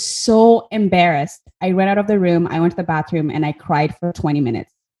was so embarrassed. I ran out of the room. I went to the bathroom and I cried for 20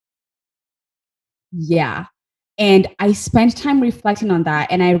 minutes. Yeah. And I spent time reflecting on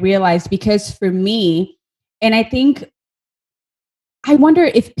that. And I realized because for me, and I wonder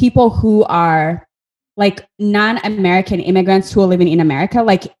if people who are like non-American immigrants who are living in America,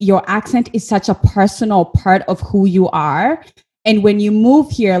 like your accent is such a personal part of who you are. And when you move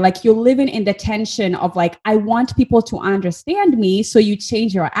here, like you're living in the tension of like, I want people to understand me. So you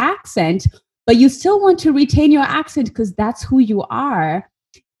change your accent, but you still want to retain your accent because that's who you are.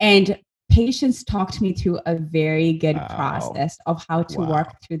 And Patience talked me through a very good process of how to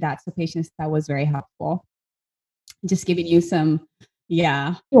work through that. So Patience, that was very helpful. Just giving you some,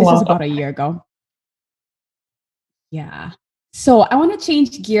 this was about a year ago. Yeah. So I want to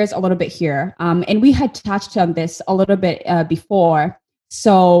change gears a little bit here. And we had touched on this a little bit before.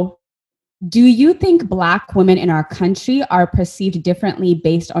 So do you think Black women in our country are perceived differently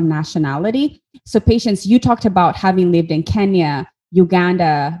based on nationality? So Patience, you talked about having lived in Kenya,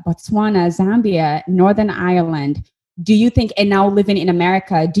 Uganda, Botswana, Zambia, Northern Ireland. Do you think, and now living in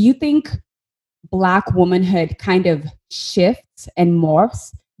America, do you think Black womanhood kind of shifts and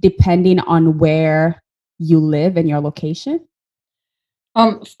morphs depending on where you live and your location?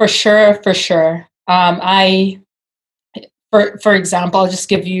 For sure. For example, I'll just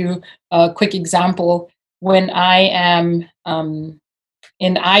give you a quick example. When I am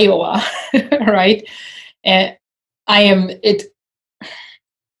in Iowa, right, and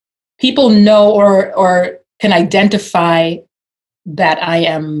people know or can identify that I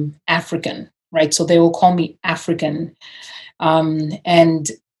am African, right? So they will call me African,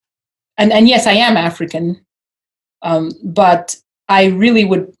 and yes, I am African, but I really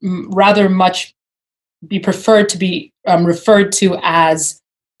would rather much be preferred to be referred to as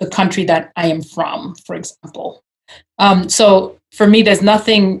the country that I am from, for example. So for me, there's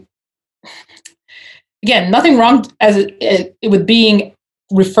nothing wrong with being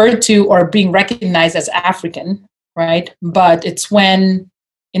referred to or being recognized as African, right? But it's when,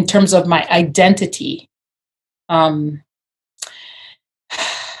 in terms of my identity,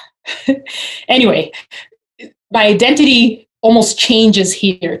 anyway, my identity almost changes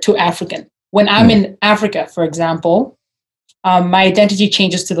here to African. When I'm in Africa, for example, my identity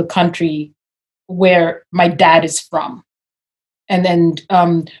changes to the country where my dad is from. And then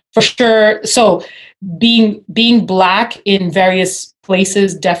for sure, so being Black in various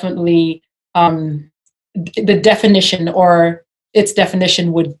places, definitely the definition or its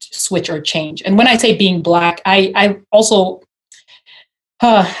definition would switch or change. And when I say being Black, I also,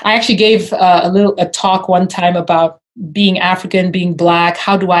 I actually gave a talk one time about being African, being Black.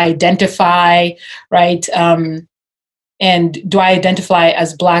 How do I identify, right? And do I identify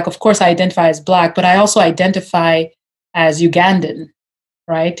as Black? Of course, I identify as Black, but I also identify as Ugandan,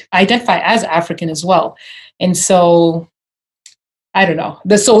 right? I identify as African as well. And so, I don't know.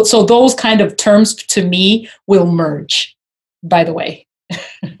 So those kind of terms to me will merge, by the way.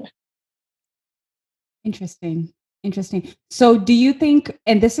 Interesting. So do you think,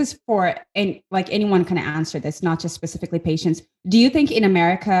 and this is for, and like anyone can answer this, not just specifically Patience, do you think in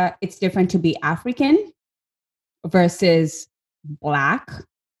America it's different to be African versus Black?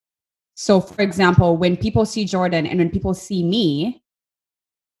 So for example, when people see Jordan and when people see me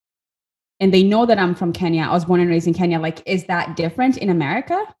and they know that I'm from Kenya, I was born and raised in Kenya, like, is that different in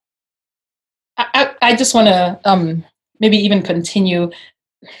America? I just want to maybe even continue.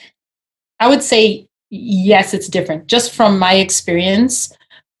 I would say, yes, it's different. Just from my experience,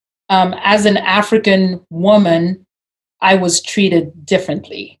 as an African woman, I was treated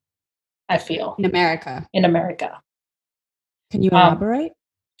differently, I feel. In America? In America. Can you elaborate?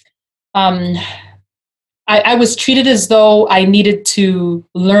 I was treated as though I needed to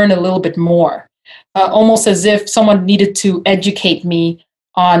learn a little bit more, almost as if someone needed to educate me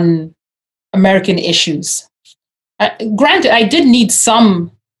on American issues. Granted, I did need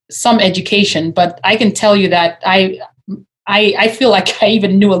some education, but I can tell you that I feel like I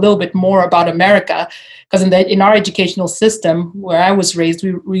even knew a little bit more about America, because in our educational system where I was raised,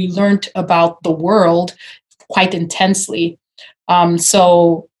 we learned about the world quite intensely.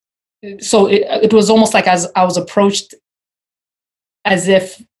 So it was almost like as I was approached as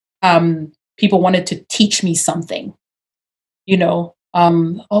if people wanted to teach me something, you know.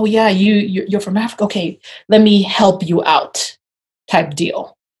 Oh yeah, you're from Africa. Okay, let me help you out, type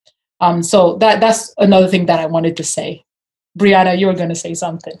deal. So that's another thing that I wanted to say. Brianna, you were going to say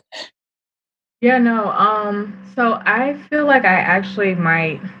something. Yeah, no. So I feel like I actually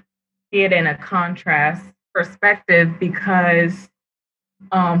might see it in a contrast perspective because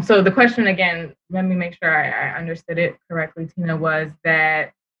so the question again, let me make sure I understood it correctly, Tina, was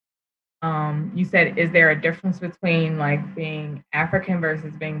that you said, is there a difference between like being African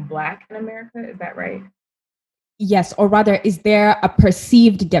versus being Black in America? Is that right? Yes, or rather, is there a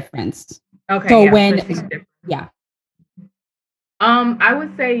perceived difference? Okay. So yeah, I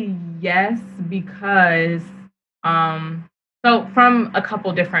would say yes, because so from a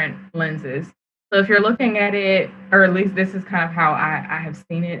couple different lenses. So if you're looking at it, or at least this is kind of how I have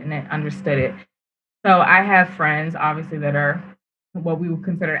seen it and understood it. So I have friends, obviously, that are what we would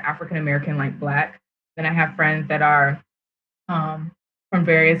consider African American, like Black. Then I have friends that are from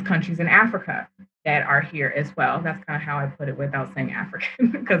various countries in Africa that are here as well. That's kind of how I put it without saying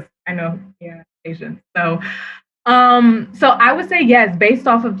African, because I know, yeah, Asian. So I would say yes, based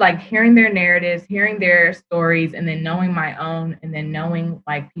off of like hearing their narratives, hearing their stories, and then knowing my own, and then knowing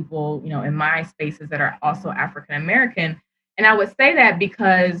like people, in my spaces that are also African American. And I would say that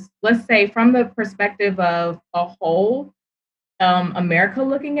because, let's say, from the perspective of a whole America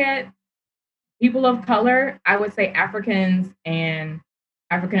looking at people of color, I would say Africans and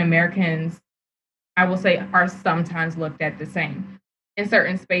African Americans, I will say, are sometimes looked at the same in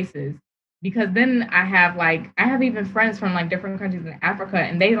certain spaces. Because then I have even friends from like different countries in Africa,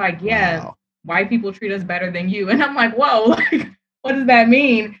 and they like, yeah, wow, white people treat us better than you. And I'm like, whoa, like, what does that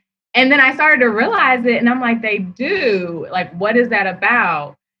mean? And then I started to realize it, and I'm like, they do. Like, what is that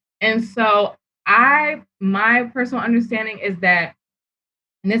about? And so my personal understanding is that,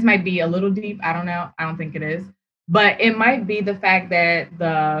 and this might be a little deep, I don't know, I don't think it is, but it might be the fact that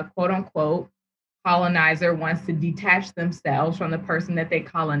the quote unquote colonizer wants to detach themselves from the person that they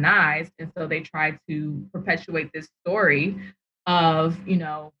colonized. And so they try to perpetuate this story of,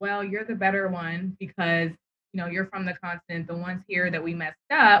 well, you're the better one because, you're from the continent, the ones here that we messed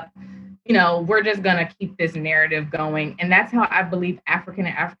up, we're just going to keep this narrative going. And that's how I believe African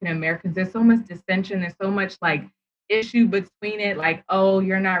and African Americans, there's so much dissension, there's so much like issue between it, like, oh,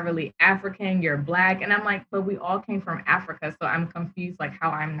 you're not really African, you're Black. And I'm like, but we all came from Africa. So I'm confused, like how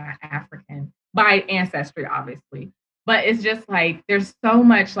I'm not African by ancestry, obviously. But it's just like, there's so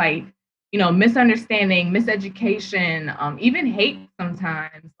much like, misunderstanding, miseducation, even hate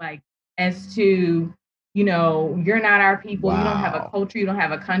sometimes, like as to, you're not our people, wow, you don't have a culture, you don't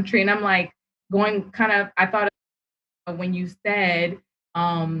have a country. And I'm like I thought of when you said,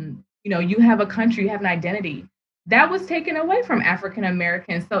 you have a country, you have an identity. That was taken away from African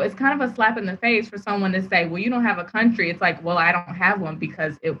Americans. So it's kind of a slap in the face for someone to say, well, you don't have a country. It's like, well, I don't have one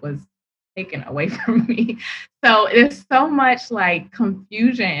because it was taken away from me. So there's so much like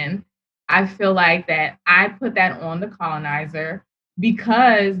confusion. I feel like that I put that on the colonizer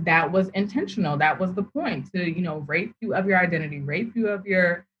because that was intentional. That was the point, to, rape you of your identity, rape you of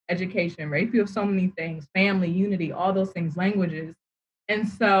your education, rape you of so many things, family, unity, all those things, languages. And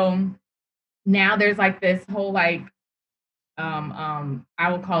so now there's like this whole like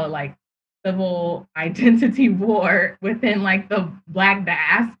I would call it like civil identity war within like the Black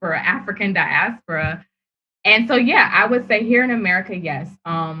diaspora, African diaspora. And so yeah, I would say here in America, yes,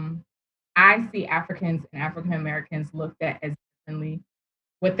 I see Africans and African Americans looked at as differently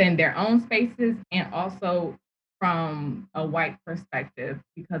within their own spaces and also from a white perspective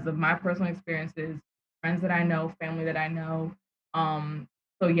because of my personal experiences, friends that I know, family that I know.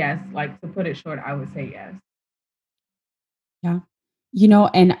 So yes, like to put it short, I would say yes. Yeah.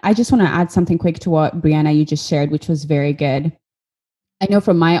 And I just want to add something quick to what Brianna, you just shared, which was very good. I know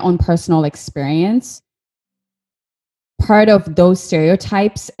from my own personal experience, part of those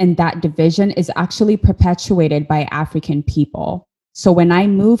stereotypes and that division is actually perpetuated by African people. So when I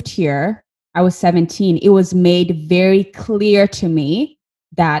moved here, I was 17, it was made very clear to me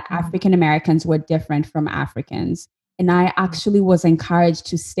that African Americans were different from Africans. And I actually was encouraged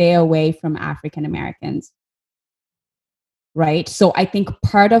to stay away from African Americans. Right? So I think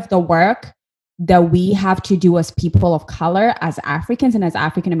part of the work that we have to do as people of color, as Africans and as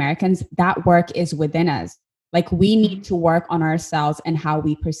African Americans, that work is within us. Like we need to work on ourselves and how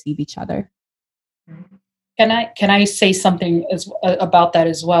we perceive each other. Can I say something about that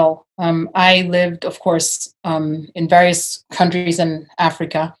as well? I lived, of course, in various countries in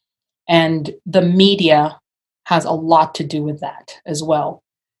Africa, and the media has a lot to do with that as well.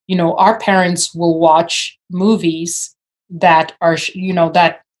 You know, our parents will watch movies that are,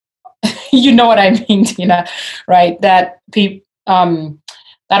 that you know what I mean, Tina, right? That people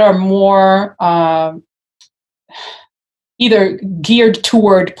that are more either geared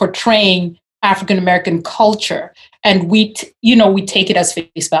toward portraying African American culture, and we take it as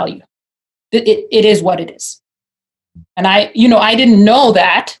face value. It is what it is, and I didn't know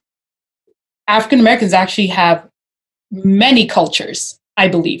that African Americans actually have many cultures. I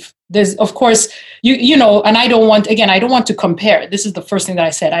believe there's, of course, and I don't want to compare. This is the first thing that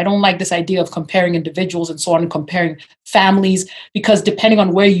I said. I don't like this idea of comparing individuals and so on, and comparing families, because depending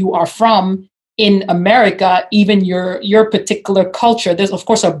on where you are from in America, even your particular culture, there's of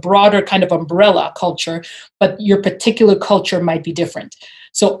course a broader kind of umbrella culture, but your particular culture might be different.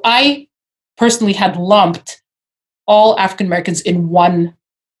 So I personally had lumped all African Americans in one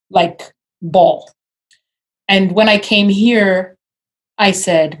ball. And when I came here, I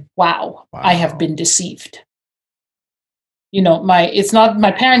said, wow, I have been deceived. It's not,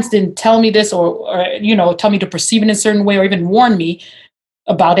 my parents didn't tell me this or tell me to perceive it in a certain way or even warn me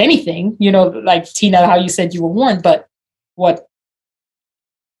about anything, like Tina, how you said you were warned, but what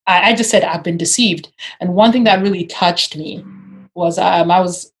I just said, I've been deceived. And one thing that really touched me was I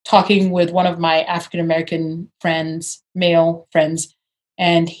was talking with one of my African-American friends, male friends,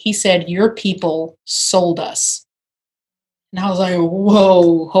 and he said, your people sold us. And I was like,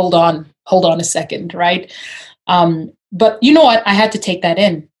 whoa, hold on a second, right? But you know what? I had to take that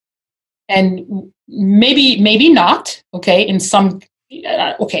in. And maybe not, okay, in some,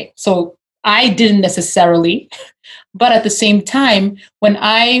 okay, so I didn't necessarily, but at the same time, when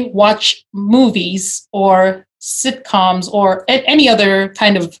I watch movies or sitcoms or any other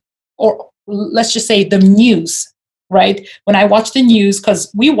kind of, or let's just say the news, right? When I watch the news, because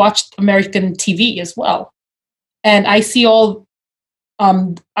we watched American TV as well, and I see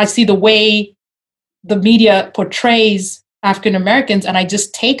I see the way the media portrays African Americans, and I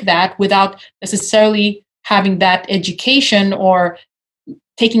just take that without necessarily having that education or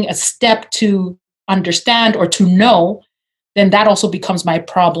taking a step to understand or to know, then that also becomes my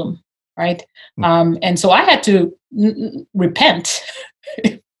problem, right? And so I had to repent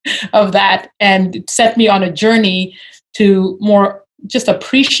of that, and it set me on a journey to more just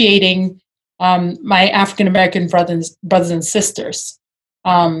appreciating my African American brothers and sisters,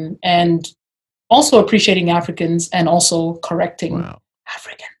 and also appreciating Africans, and also correcting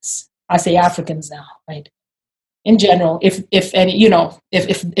Africans. I say Africans now, right? In general, if any,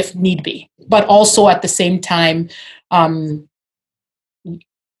 if need be, but also at the same time,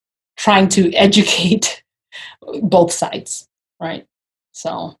 trying to educate both sides, right?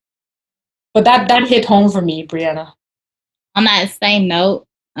 So, but that hit home for me, Brianna. On that same note,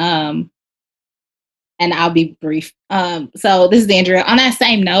 and I'll be brief. So this is Andrea. On that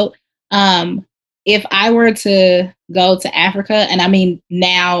same note, if I were to go to Africa, and I mean,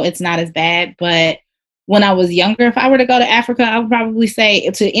 now it's not as bad, but when I was younger, if I were to go to Africa, I would probably say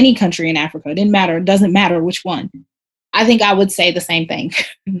to any country in Africa, it doesn't matter which one. I think I would say the same thing,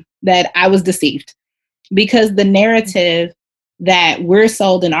 that I was deceived, because the narrative that we're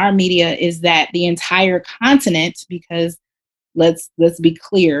sold in our media is that the entire continent, because let's be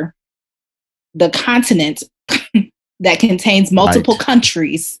clear, the continent that contains multiple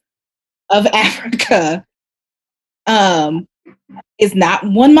countries of Africa is not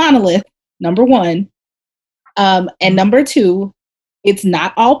one monolith, number one. And number two, it's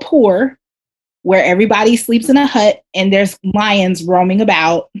not all poor, where everybody sleeps in a hut and there's lions roaming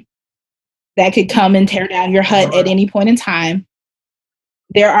about that could come and tear down your hut at any point in time.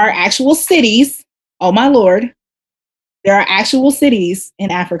 There are actual cities. Oh my Lord. There are actual cities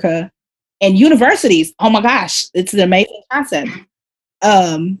in Africa, and universities. Oh my gosh. It's an amazing concept.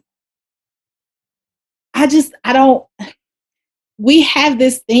 We have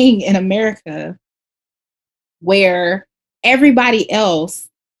this thing in America where everybody else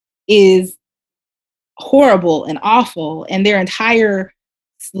is horrible and awful, and their entire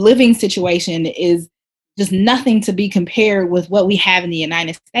living situation is just nothing to be compared with what we have in the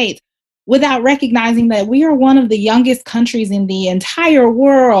United States, without recognizing that we are one of the youngest countries in the entire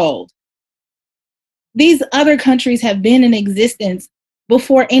world. These other countries have been in existence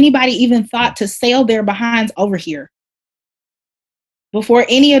before anybody even thought to sail their behinds over here. Before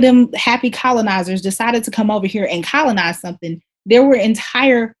any of them happy colonizers decided to come over here and colonize something, there were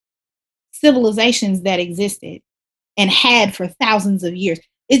entire civilizations that existed and had for thousands of years.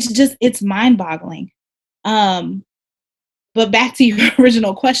 It's mind-boggling. But back to your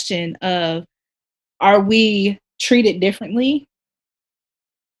original question of, are we treated differently?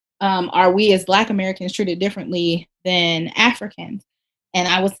 Are we as Black Americans treated differently than Africans? And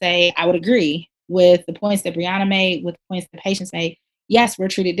I would say I would agree with the points that Brianna made, with the points that Patience made. Yes, we're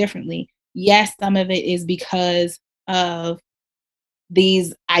treated differently. Yes, some of it is because of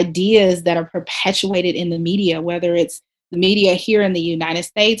these ideas that are perpetuated in the media, whether it's the media here in the United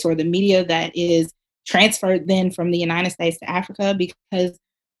States or the media that is transferred then from the United States to Africa, because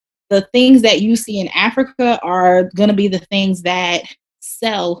the things that you see in Africa are going to be the things that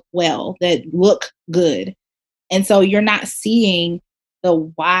sell well, that look good. And so you're not seeing the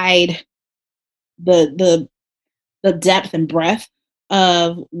wide, the depth and breadth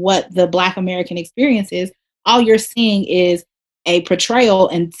of what the Black American experience is. All you're seeing is a portrayal,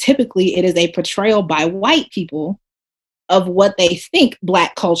 and typically it is a portrayal by white people of what they think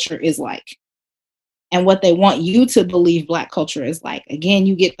Black culture is like and what they want you to believe Black culture is like. Again,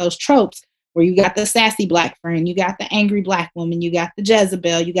 you get those tropes where you got the sassy Black friend, you got the angry Black woman, you got the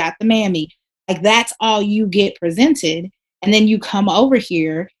Jezebel, you got the mammy. Like, that's all you get presented. And then you come over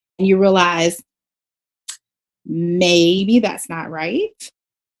here and you realize maybe that's not right.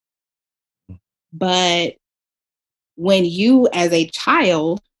 But when you as a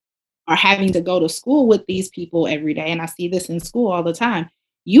child are having to go to school with these people every day, and I see this in school all the time,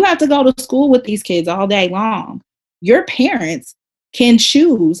 you have to go to school with these kids all day long. Your parents can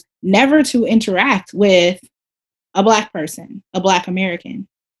choose never to interact with a Black person, a Black American.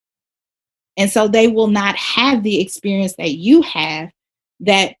 And so they will not have the experience that you have,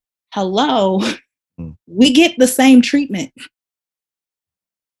 that, hello, we get the same treatment.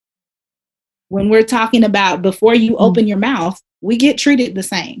 When we're talking about before you open your mouth, we get treated the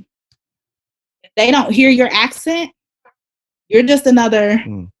same. If they don't hear your accent, you're just another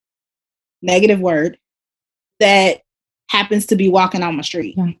negative word that happens to be walking on my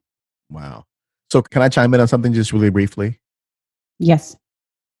street. Yeah. Wow. So can I chime in on something just really briefly? Yes.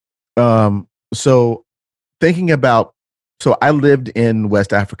 So thinking about, so I lived in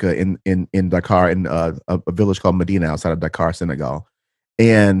West Africa in Dakar, in a village called Medina outside of Dakar, Senegal.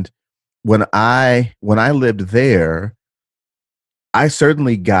 And when I lived there, I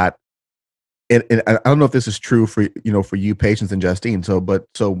certainly got, and I don't know if this is true for you, Patience and Justine. So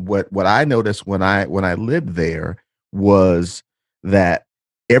what I noticed when I lived there was that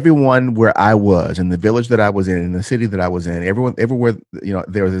everyone where I was, in the village that I was in the city that I was in, everywhere,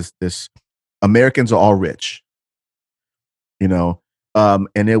 there was this Americans are all rich, and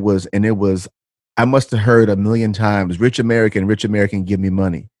it was I must have heard a million times, rich American, give me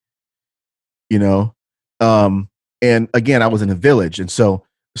money, and again, I was in a village, and so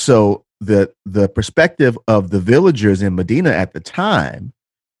the perspective of the villagers in Medina at the time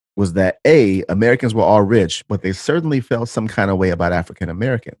was that Americans were all rich, but they certainly felt some kind of way about African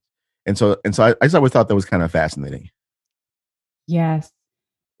Americans, and so I just always thought that was kind of fascinating. Yes.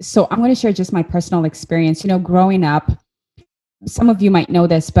 So I'm going to share just my personal experience. Growing up, some of you might know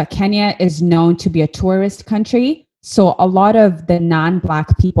this, but Kenya is known to be a tourist country. So a lot of the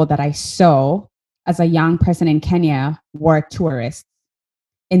non-Black people that I saw as a young person in Kenya were tourists.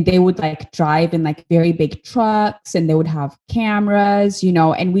 And they would drive in very big trucks, and they would have cameras,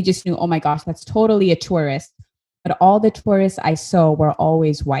 and we just knew, oh my gosh, that's totally a tourist. But all the tourists I saw were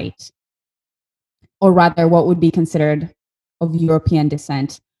always white, or rather what would be considered of European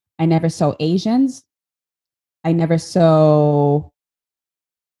descent. I never saw Asians. I never saw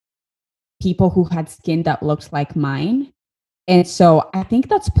people who had skin that looked like mine. And so I think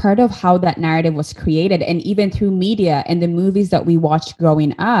that's part of how that narrative was created. And even through media and the movies that we watched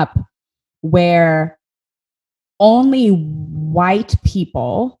growing up, where only white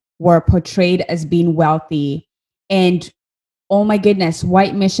people were portrayed as being wealthy. And oh my goodness,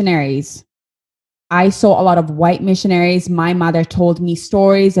 white missionaries. I saw a lot of white missionaries. My mother told me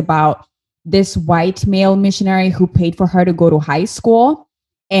stories about this white male missionary who paid for her to go to high school.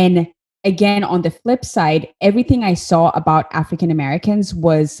 And again, on the flip side, everything I saw about African Americans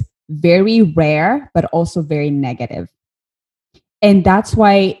was very rare, but also very negative. And that's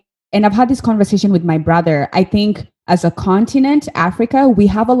why, and I've had this conversation with my brother, I think as a continent, Africa, we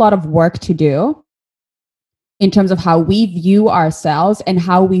have a lot of work to do in terms of how we view ourselves and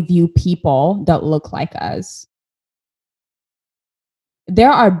how we view people that look like us. There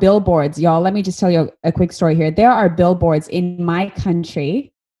are billboards, y'all. Let me just tell you a quick story here. There are billboards in my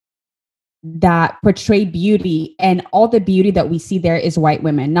country that portray beauty, and all the beauty that we see there is white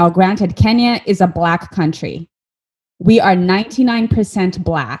women. Now, granted, Kenya is a Black country. We are 99%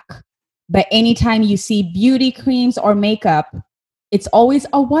 Black, but anytime you see beauty creams or makeup, it's always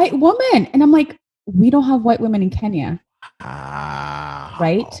a white woman. And I'm like, we don't have white women in Kenya.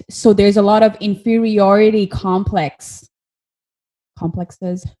 Right? So there's a lot of inferiority complexes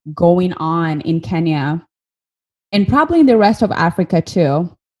going on in Kenya and probably in the rest of Africa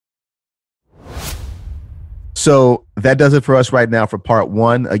too. So that does it for us right now for part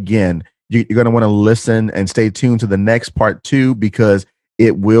 1. Again, you're going to want to listen and stay tuned to the next part 2 because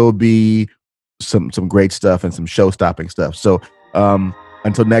it will be some great stuff and some show-stopping stuff. So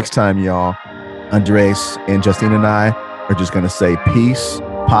until next time, y'all, Andres and Justine and I are just going to say peace,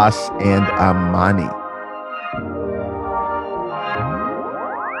 paz, and amani.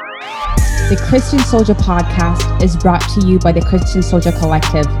 The Christian Soldier Podcast is brought to you by the Christian Soldier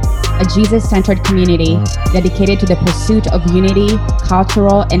Collective, a Jesus-centered community dedicated to the pursuit of unity,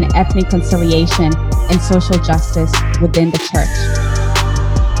 cultural and ethnic conciliation, and social justice within the church.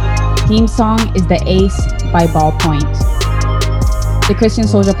 Theme song is The Ace by Ballpoint. The Christian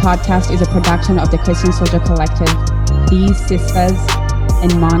Soldier Podcast is a production of the Christian Soldier Collective, These Sisters,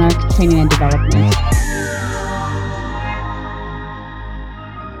 and Monarch Training and Development.